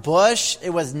thorn bush. It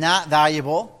was not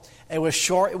valuable. It was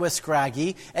short. It was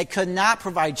scraggy. It could not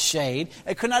provide shade.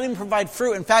 It could not even provide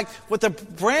fruit. In fact, what the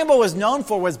bramble was known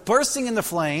for was bursting into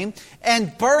flame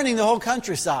and burning the whole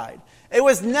countryside. It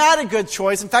was not a good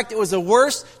choice. In fact, it was the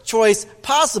worst choice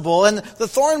possible. And the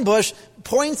thorn bush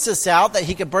points us out that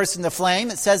he could burst into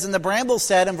flame. It says, and the bramble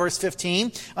said in verse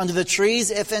 15, unto the trees,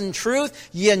 if in truth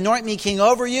ye anoint me king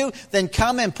over you, then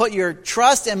come and put your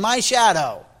trust in my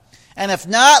shadow. And if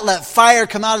not, let fire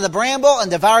come out of the bramble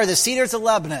and devour the cedars of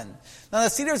Lebanon. Now, the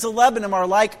cedars of Lebanon are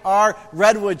like our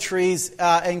redwood trees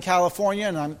in California,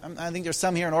 and I think there's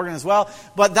some here in Oregon as well.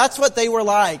 But that's what they were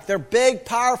like. They're big,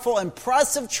 powerful,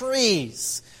 impressive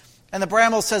trees. And the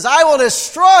bramble says, I will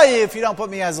destroy you if you don't put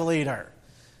me as a leader.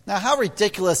 Now, how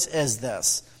ridiculous is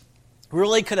this?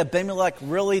 Really, could Abimelech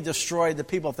really destroy the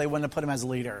people if they wouldn't have put him as a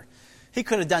leader? He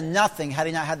could have done nothing had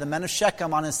he not had the men of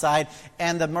Shechem on his side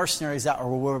and the mercenaries that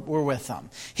were with him.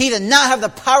 He did not have the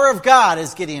power of God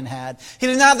as Gideon had. He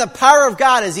did not have the power of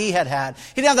God as Ehud had.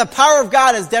 He didn't have the power of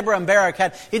God as Deborah and Barak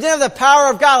had. He didn't have the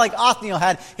power of God like Othniel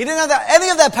had. He didn't have any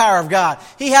of that power of God.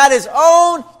 He had his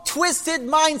own twisted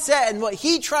mindset and what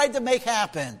he tried to make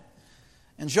happen.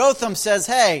 And Jotham says,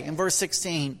 hey, in verse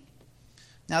 16,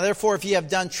 now therefore if ye have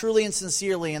done truly and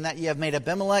sincerely in that ye have made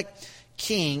Abimelech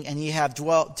king, and ye have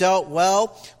dealt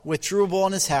well with Jerubbaal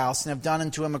and his house, and have done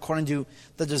unto him according to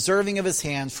the deserving of his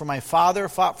hands. For my father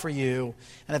fought for you,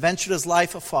 and adventured his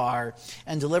life afar,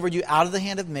 and delivered you out of the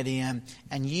hand of Midian.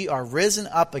 And ye are risen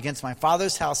up against my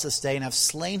father's house this day, and have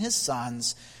slain his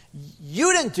sons.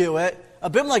 You didn't do it,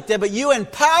 Abimelech did, but you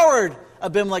empowered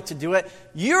Abimelech to do it.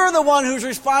 You're the one who's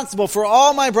responsible for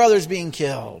all my brothers being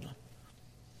killed.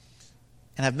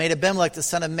 And have made Abimelech the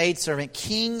son of maidservant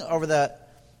king over the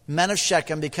men of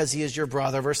Shechem, because he is your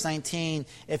brother. Verse 19,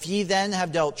 if ye then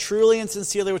have dealt truly and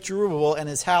sincerely with Jerubbaal and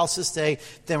his house this day,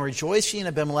 then rejoice ye in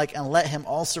Abimelech, and let him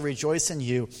also rejoice in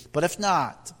you. But if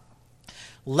not,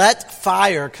 let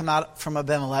fire come out from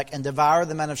Abimelech and devour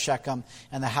the men of Shechem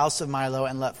and the house of Milo,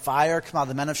 and let fire come out of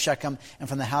the men of Shechem and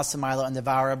from the house of Milo and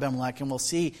devour Abimelech. And we'll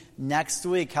see next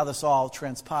week how this all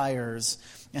transpires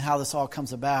and how this all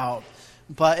comes about.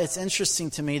 But it's interesting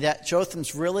to me that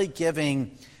Jotham's really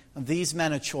giving these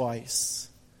men a choice.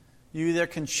 You either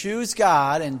can choose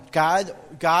God and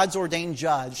God's ordained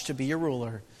judge to be your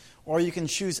ruler, or you can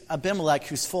choose Abimelech,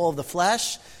 who's full of the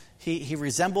flesh. He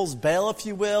resembles Baal, if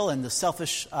you will, and the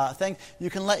selfish thing. You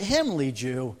can let him lead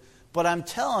you, But I'm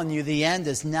telling you, the end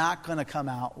is not going to come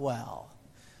out well.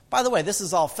 By the way, this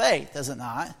is all faith, is it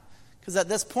not? Because at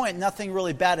this point, nothing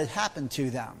really bad had happened to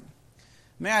them.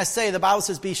 May I say, the Bible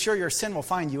says, be sure your sin will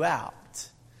find you out.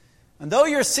 And though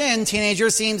your sin, teenager,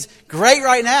 seems great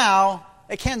right now,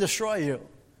 it can destroy you.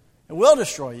 It will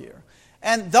destroy you.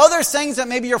 And though there's things that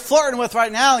maybe you're flirting with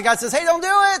right now, and God says, hey, don't do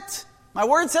it. My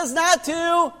word says not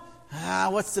to.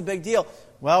 What's the big deal?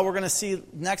 Well, we're going to see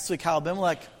next week how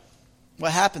Abimelech,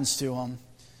 what happens to him.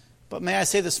 But may I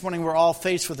say this morning, we're all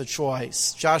faced with a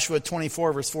choice. Joshua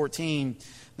 24, verse 14.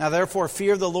 Now therefore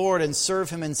fear the Lord and serve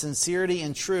him in sincerity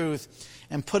and truth,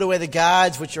 and put away the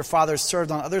gods which your fathers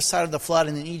served on the other side of the flood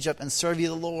and in Egypt, and serve you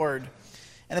the Lord.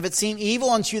 And if it seem evil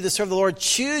unto you to serve the Lord,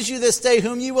 choose you this day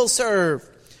whom you will serve,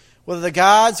 whether the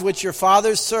gods which your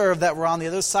fathers served that were on the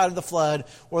other side of the flood,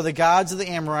 or the gods of the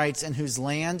Amorites in whose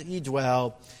land ye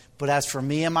dwell. But as for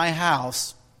me and my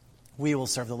house, we will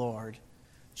serve the Lord.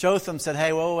 Jotham said,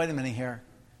 hey, whoa, wait a minute here.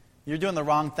 You're doing the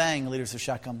wrong thing, leaders of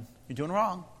Shechem. You're doing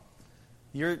wrong.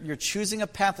 You're choosing a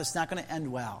path that's not going to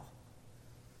end well.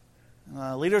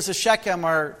 Leaders of Shechem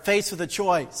are faced with a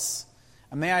choice.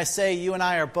 And may I say, you and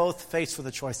I are both faced with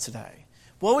a choice today.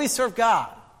 Will we serve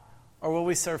God, or will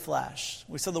we serve flesh?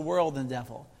 We serve the world and the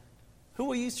devil. Who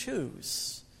will you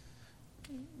choose?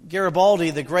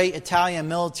 Garibaldi, the great Italian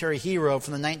military hero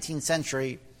from the 19th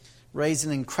century, raised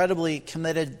an incredibly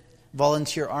committed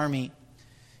volunteer army.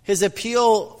 His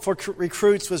appeal for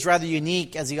recruits was rather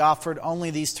unique, as he offered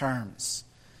only these terms.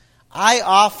 I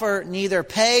offer neither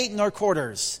pay nor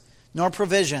quarters, nor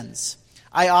provisions.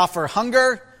 I offer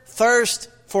hunger, thirst,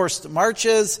 forced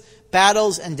marches,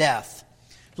 battles, and death.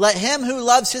 Let him who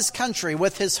loves his country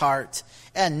with his heart,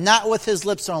 and not with his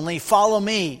lips only, follow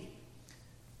me.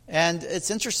 And it's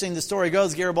interesting, the story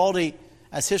goes, Garibaldi,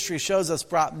 as history shows us,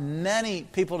 brought many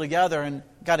people together and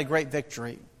got a great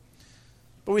victory.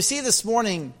 But we see this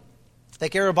morning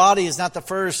that Garibaldi is not the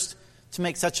first to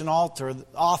make such an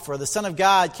offer. The Son of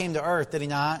God came to earth, did he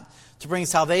not? To bring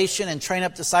salvation and train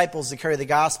up disciples to carry the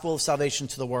gospel of salvation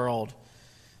to the world.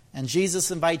 And Jesus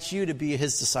invites you to be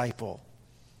his disciple.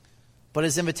 But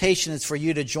his invitation is for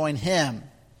you to join him.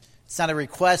 It's not a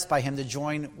request by him to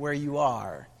join where you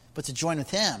are, but to join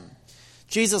with him.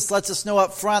 Jesus lets us know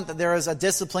up front that there is a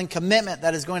disciplined commitment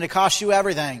that is going to cost you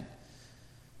everything.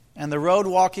 And the road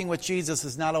walking with Jesus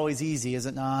is not always easy, is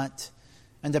it not?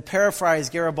 And to paraphrase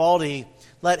Garibaldi,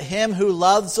 let him who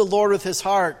loves the Lord with his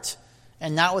heart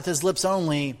and not with his lips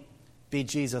only be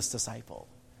Jesus' disciple.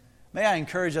 May I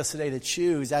encourage us today to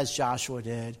choose, as Joshua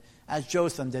did, as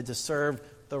Jotham did, to serve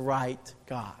the right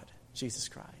God, Jesus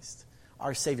Christ,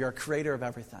 our Savior, our creator of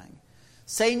everything.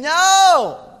 Say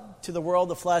no to the world,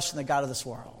 the flesh, and the God of this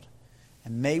world.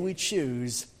 And may we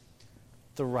choose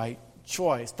the right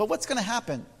choice. But what's going to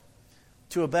happen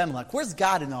to Abimelech? Where's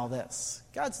God in all this?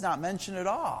 God's not mentioned at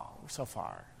all so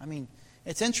far. I mean,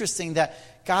 it's interesting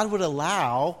that God would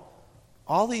allow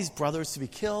all these brothers to be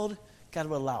killed. God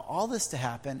would allow all this to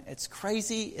happen. It's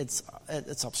crazy. It's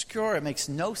obscure. It makes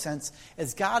no sense.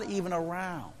 Is God even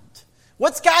around?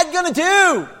 What's God going to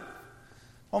do?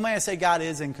 Well, may I say God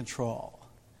is in control.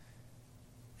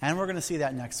 And we're going to see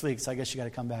that next week, so I guess you got to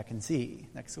come back and see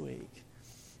next week.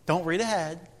 Don't read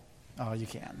ahead. Oh, you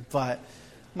can. But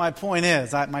my point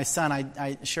is, my son,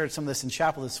 I shared some of this in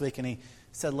chapel this week, and he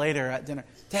said later at dinner,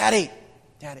 Daddy,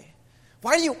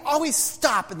 why do you always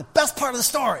stop in the best part of the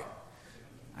story?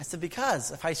 I said,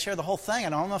 because if I share the whole thing, I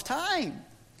don't have enough time.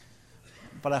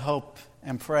 But I hope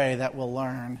and pray that we'll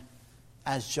learn,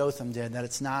 as Jotham did, that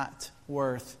it's not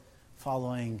worth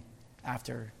following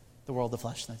after the world, the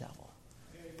flesh, and the devil.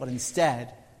 But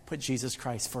instead, put Jesus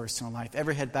Christ first in our life.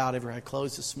 Every head bowed, every eye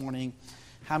closed this morning.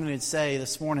 How many would say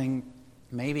this morning,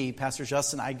 maybe, Pastor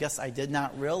Justin, I guess I did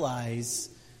not realize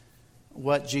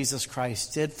what Jesus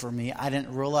Christ did for me. I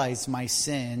didn't realize my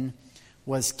sin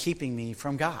was keeping me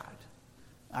from God.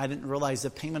 I didn't realize the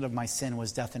payment of my sin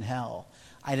was death and hell.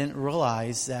 I didn't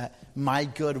realize that my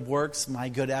good works, my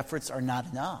good efforts are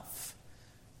not enough.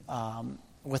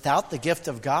 Without the gift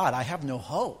of God, I have no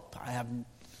hope. I don't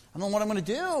know what I'm going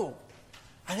to do.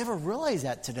 I never realized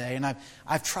that today. And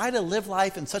I've tried to live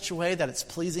life in such a way that it's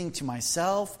pleasing to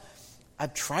myself.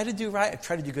 I've tried to do right. I've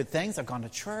tried to do good things. I've gone to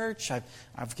church.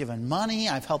 I've given money.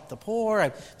 I've helped the poor.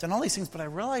 I've done all these things. But I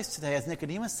realized today, as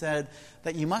Nicodemus said,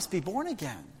 that you must be born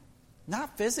again.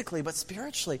 Not physically, but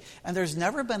spiritually. And there's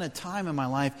never been a time in my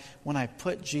life when I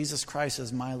put Jesus Christ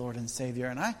as my Lord and Savior.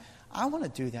 And I want to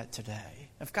do that today.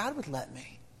 If God would let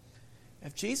me.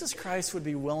 If Jesus Christ would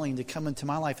be willing to come into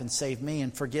my life and save me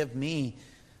and forgive me,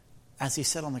 as he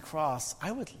said on the cross,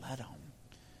 I would let him.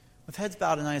 With heads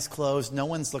bowed and eyes closed, no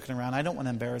one's looking around. I don't want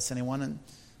to embarrass anyone, and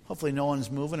Hopefully no one's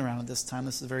moving around at this time.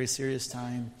 This is a very serious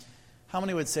time. How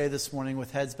many would say this morning with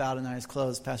heads bowed and eyes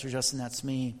closed, Pastor Justin, that's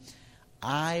me,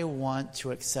 I want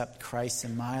to accept Christ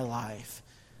in my life.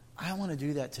 I want to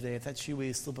do that today. If that's you, will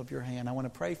you slip up your hand? I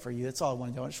want to pray for you. That's all I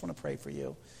want to do. I just want to pray for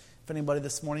you. If anybody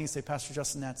this morning say, Pastor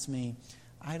Justin, that's me.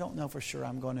 I don't know for sure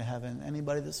I'm going to heaven.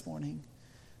 Anybody this morning?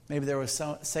 Maybe there was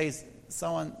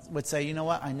someone would say, you know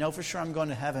what? I know for sure I'm going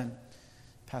to heaven,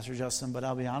 Pastor Justin, but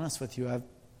I'll be honest with you.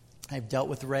 I've dealt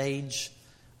with rage.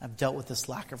 I've dealt with this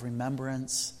lack of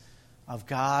remembrance of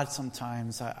God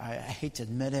sometimes. I hate to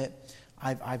admit it.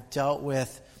 I've dealt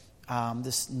with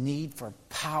this need for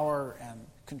power and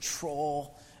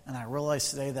control, and I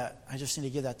realize today that I just need to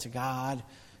give that to God.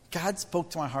 God spoke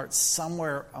to my heart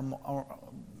somewhere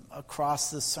across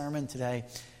this sermon today,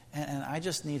 and I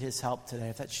just need His help today.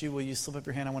 If that's you, will you slip up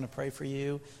your hand? I want to pray for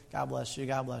you. God bless you.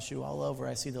 God bless you. All over,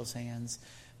 I see those hands.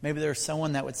 Maybe there's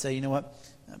someone that would say, you know what,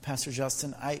 Pastor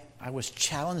Justin, I was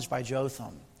challenged by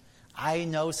Jotham. I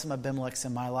know some Abimelechs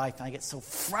in my life, and I get so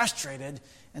frustrated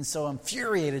and so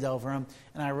infuriated over them.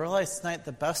 And I realize tonight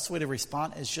the best way to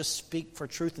respond is just speak for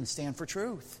truth and stand for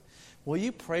truth. Will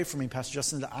you pray for me, Pastor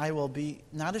Justin, that I will be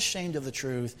not ashamed of the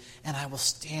truth, and I will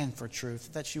stand for truth?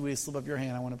 If that's you, will you slip up your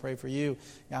hand? I want to pray for you.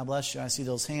 God bless you. I see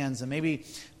those hands. And maybe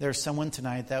there's someone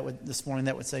tonight this morning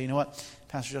that would say, you know what,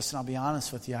 Pastor Justin, I'll be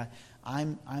honest with you.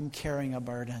 I'm carrying a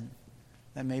burden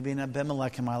that maybe an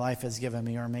Abimelech in my life has given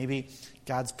me, or maybe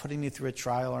God's putting me through a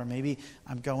trial, or maybe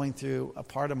I'm going through a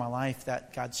part of my life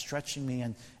that God's stretching me,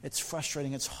 and it's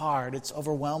frustrating, it's hard, it's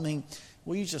overwhelming.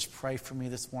 Will you just pray for me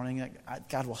this morning that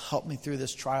God will help me through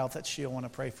this trial? If that's you, I want to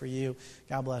pray for you.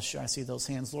 God bless you. I see those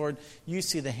hands. Lord, you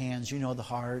see the hands. You know the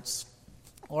hearts.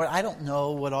 Lord, I don't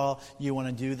know what all you want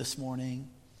to do this morning,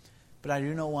 but I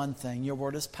do know one thing. Your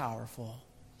word is powerful,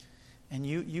 and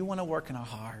you want to work in our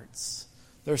hearts.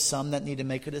 There's some that need to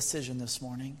make a decision this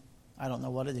morning. I don't know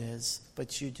what it is,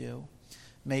 but you do.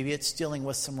 Maybe it's dealing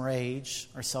with some rage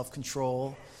or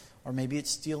self-control, or maybe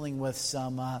it's dealing with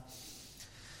some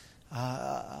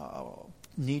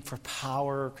need for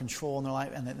power or control in their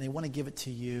life, and they want to give it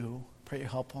to you. Pray you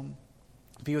help them.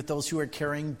 Be with those who are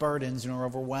carrying burdens and are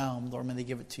overwhelmed, Lord, may they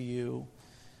give it to you.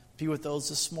 Be with those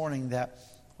this morning that,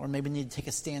 or maybe need to take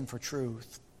a stand for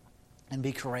truth and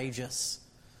be courageous.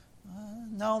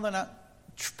 No, they're not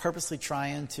purposely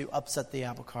trying to upset the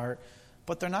apple cart,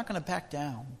 but they're not going to back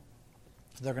down.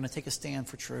 They're going to take a stand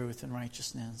for truth and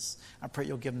righteousness. I pray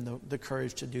you'll give them the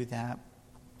courage to do that.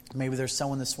 Maybe there's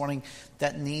someone this morning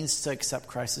that needs to accept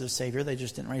Christ as their Savior. They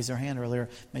just didn't raise their hand earlier.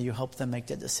 May you help them make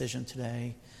that decision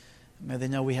today. May they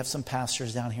know we have some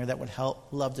pastors down here that would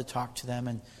love to talk to them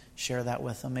and share that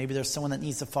with them. Maybe there's someone that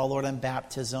needs to follow Lord in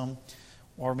baptism,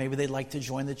 or maybe they'd like to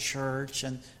join the church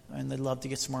and they'd love to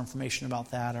get some more information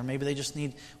about that. Or maybe they just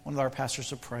need one of our pastors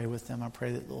to pray with them. I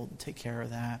pray that they'll take care of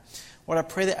that. Lord, I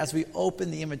pray that as we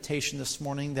open the invitation this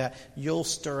morning, that you'll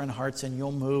stir in hearts and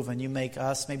you'll move and you make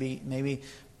us maybe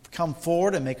come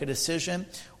forward and make a decision.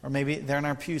 Or maybe they're in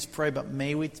our pews, pray, but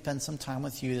may we spend some time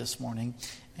with you this morning.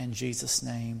 In Jesus'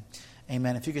 name,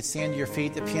 amen. If you could stand to your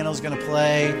feet, the piano's going to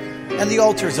play and the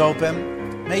altar's open.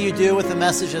 May you do with the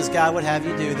message as God would have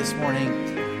you do this morning.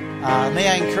 May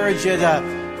I encourage you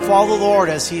to follow the Lord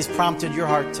as He's prompted your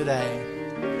heart today.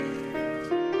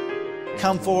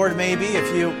 Come forward maybe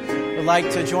if you would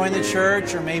like to join the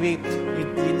church, or maybe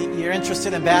you're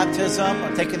interested in baptism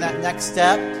or taking that next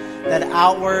step, that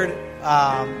outward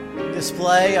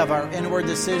display of our inward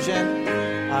decision.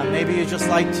 Maybe you'd just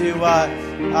like to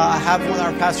have one of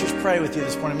our pastors pray with you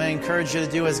this morning. May I encourage you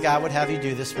to do as God would have you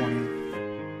do this morning.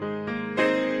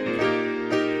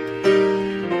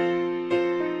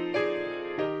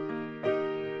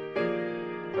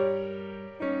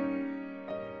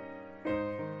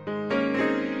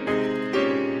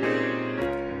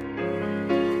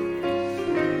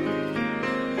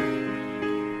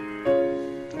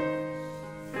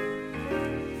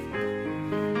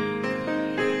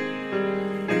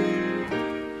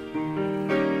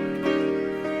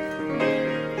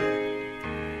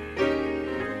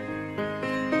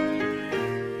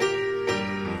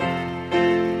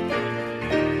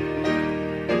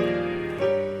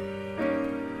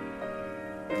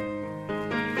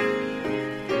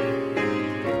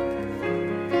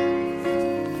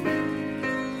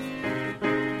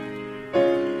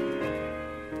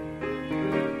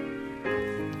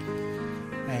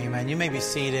 You may be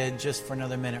seated just for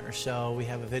another minute or so. We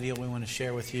have a video we want to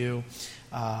share with you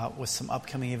with some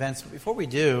upcoming events. But before we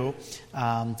do,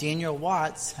 Daniel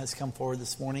Watts has come forward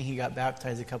this morning. He got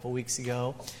baptized a couple weeks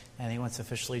ago, and he wants to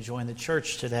officially join the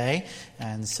church today.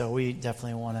 And so we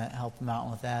definitely want to help him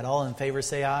out with that. All in favor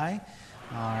say aye.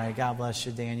 All right, God bless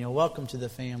you, Daniel. Welcome to the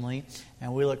family,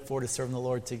 and we look forward to serving the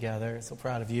Lord together. So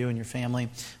proud of you and your family.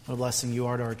 What a blessing you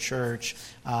are to our church.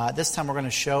 This time we're going to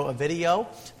show a video.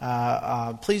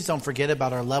 Please don't forget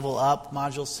about our Level Up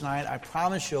modules tonight. I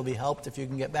promise you'll be helped if you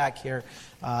can get back here.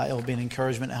 It will be an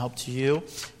encouragement and help to you.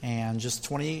 And just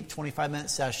 20, 25-minute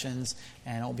sessions,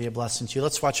 and it will be a blessing to you.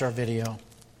 Let's watch our video.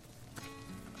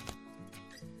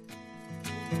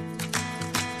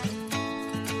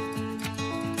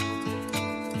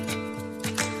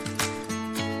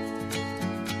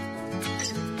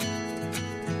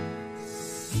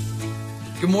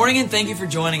 Good morning and thank you for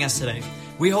joining us today.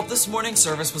 We hope this morning's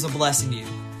service was a blessing to you.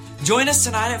 Join us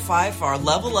tonight at 5 for our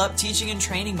Level Up teaching and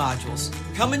training modules.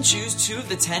 Come and choose 2 of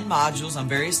the 10 modules on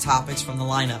various topics from the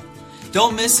lineup.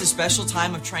 Don't miss this special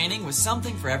time of training with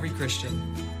something for every Christian.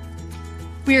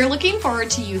 We are looking forward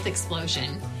to Youth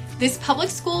Explosion. This public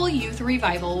school youth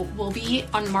revival will be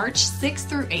on March 6th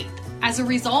through 8th. As a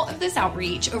result of this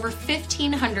outreach, over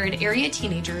 1,500 area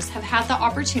teenagers have had the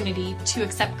opportunity to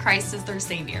accept Christ as their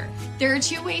Savior. There are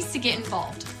 2 ways to get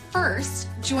involved. First,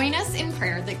 join us in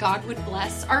prayer that God would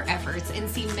bless our efforts and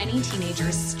see many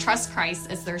teenagers trust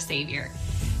Christ as their Savior.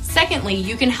 Secondly,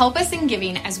 you can help us in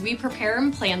giving as we prepare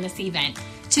and plan this event.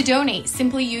 To donate,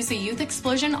 simply use a Youth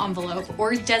Explosion envelope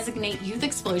or designate Youth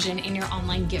Explosion in your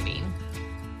online giving.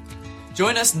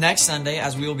 Join us next Sunday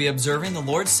as we will be observing the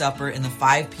Lord's Supper in the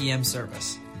 5 p.m.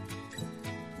 service.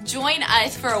 Join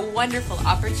us for a wonderful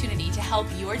opportunity to help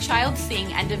your child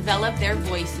sing and develop their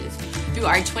voices through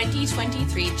our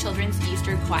 2023 Children's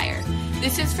Easter Choir.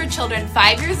 This is for children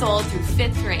 5 years old through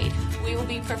 5th grade. We will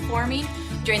be performing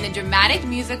during the dramatic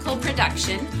musical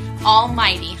production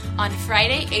Almighty on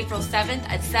Friday, April 7th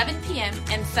at 7 p.m.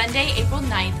 and Sunday, April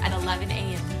 9th at 11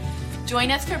 a.m. Join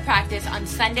us for practice on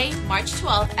Sunday, March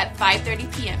 12th at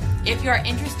 5:30 p.m. If you are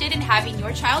interested in having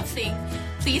your child sing,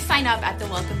 please sign up at the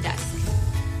welcome desk.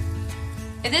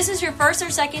 If this is your first or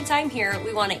second time here,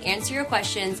 we want to answer your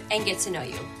questions and get to know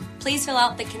you. Please fill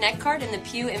out the Connect card in the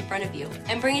pew in front of you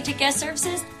and bring it to guest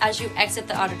services as you exit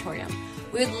the auditorium.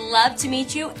 We would love to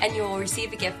meet you and you will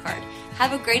receive a gift card.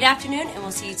 Have a great afternoon and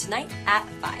we'll see you tonight at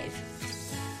 5.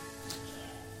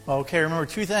 Okay, remember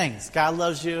 2 things. God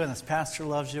loves you and this pastor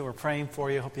loves you. We're praying for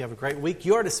you. Hope you have a great week.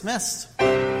 You are dismissed.